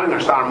signing a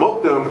Shtar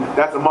Muktim,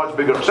 that's a much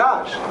bigger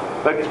chash.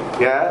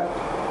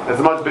 That's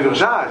a much bigger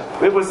chash.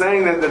 If we're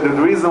saying that the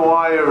reason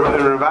why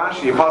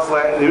Ravashi,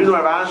 the reason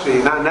why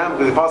Ravashi, not them,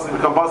 because he possibly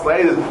become Pasla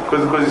is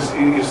because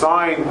you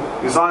sign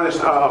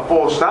a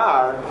full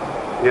Shtar,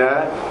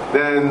 yeah?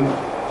 Then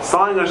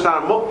signing a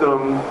Shtar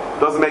Muktim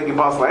doesn't make you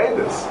Pasla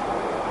Edis.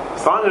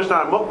 Signing a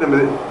Shtar Muktim,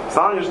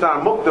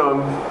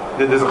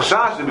 there's a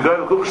chash to be going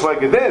to Kukush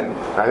like a din.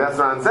 Right? That's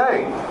what I'm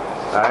saying.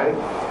 Right?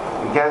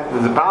 You can't.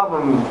 There's a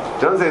problem.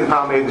 You don't say the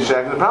problem made the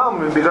shek. The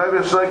problem is be going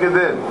to like a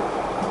din.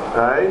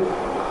 Right?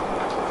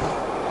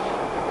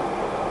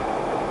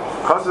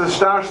 Because the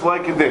shtar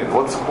like a din.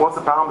 What's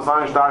the problem with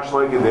signing shtar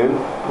like a din?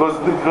 Because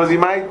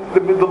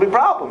there'll be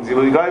problems. You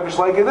will go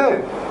like a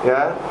din.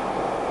 Yeah.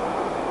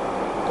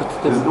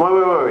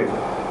 Wait.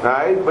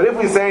 Right? But if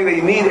we're saying that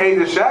you need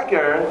Eid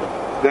Sheker,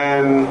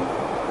 then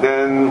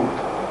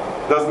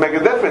doesn't make a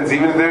difference.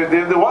 Even if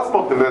there was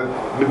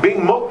Muktim,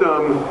 being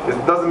Muktim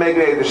doesn't make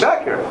it Eid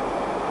Sheker.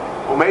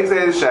 What makes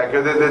Eid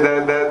Sheker?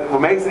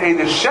 What makes Eid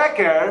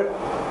Sheker?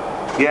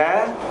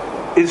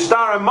 Yeah, is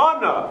Shtar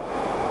Amana.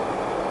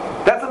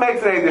 That's what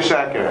makes it Eid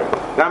Sheker.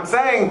 Now I'm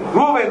saying,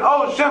 Reuven,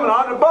 Shimon,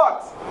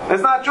 $100.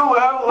 It's not true.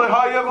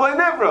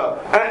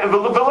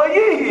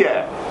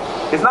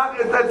 It's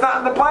not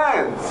in the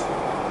plans.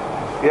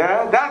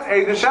 Yeah, that's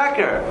Eid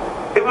Sheker.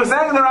 If we're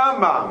saying the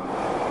Rambam,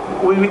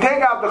 we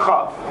take out the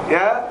Chaf,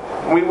 yeah?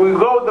 We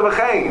go with the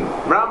B'chein.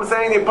 Rambam is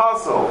saying the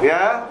Apostle,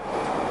 yeah?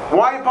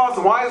 Why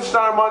Apostle? Why is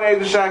Shtar Mon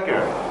Eid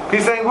Sheker?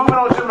 He's saying Reuben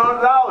owes him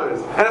 $100,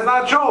 and it's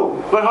not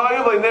true. But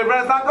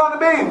it's not going to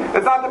be.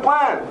 It's not the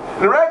plan.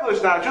 And the regular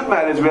Shtar, truth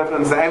matter is we have to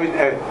understand.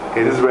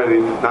 Okay, this is ready,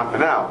 not for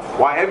now.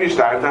 Why every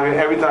Shtar?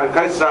 Every time,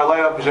 how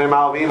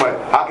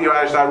can you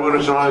write Shtar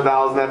Reuben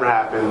 $100 never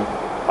happened?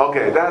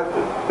 Okay,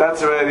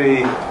 that's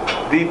already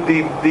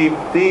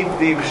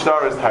deep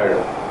Shtar is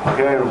tired.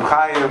 Okay, Reb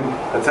Chaim,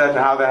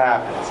 etc. How that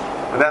happens.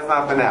 But that's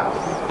not for now.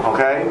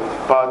 Okay?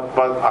 But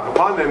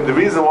upon them, the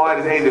reason why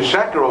there's Eid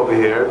Sheker over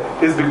here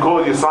is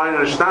because you sign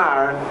a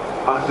shtar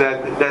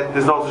that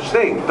there's no such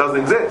thing. It doesn't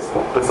exist.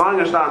 But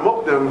signing a shtar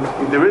muktim,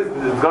 there's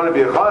going to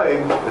be a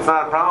chayv. It's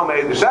not a problem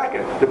Eid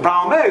Sheker. The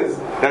problem is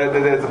that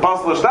it's a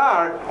possible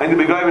shtar and you'll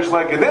be going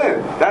like it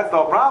in. That's the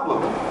whole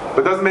problem. But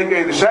it doesn't make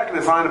Eid Sheker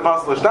to sign a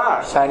possible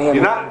shtar.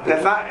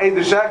 That's not Eid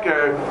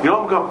Sheker. You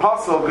don't become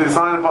possible because you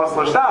sign a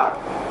possible shtar.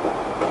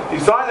 You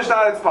sign the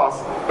shtar, it's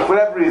possible for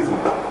whatever reason.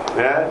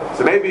 Yeah.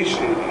 So maybe I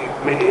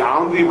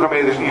don't think you become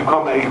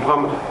a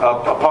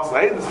apostle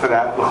Eidus for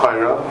that.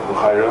 L'chayra.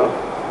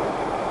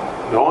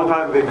 The only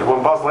time they become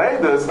apostle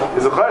Eidus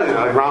is a chayra,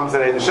 like Ram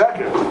said Eidus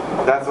Sheker.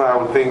 That's what I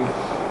would think.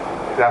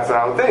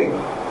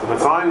 So, but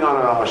signing on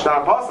a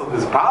shtar apostle,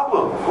 there's a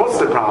problem. What's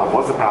the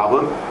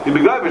problem? You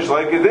be govish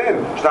like it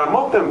in shtar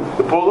muktim,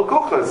 the polar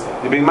kuchas.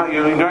 You're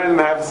going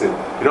to have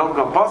You don't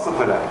become apostle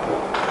for that.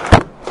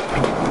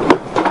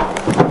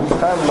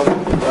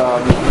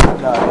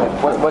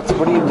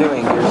 What are you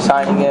doing? You're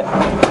signing it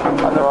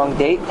on the wrong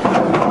date?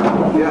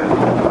 Yeah.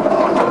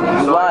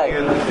 You lied.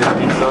 You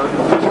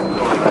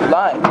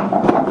lied.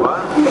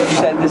 What? You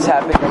said this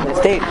happened on this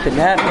date. It didn't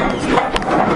happen on this date.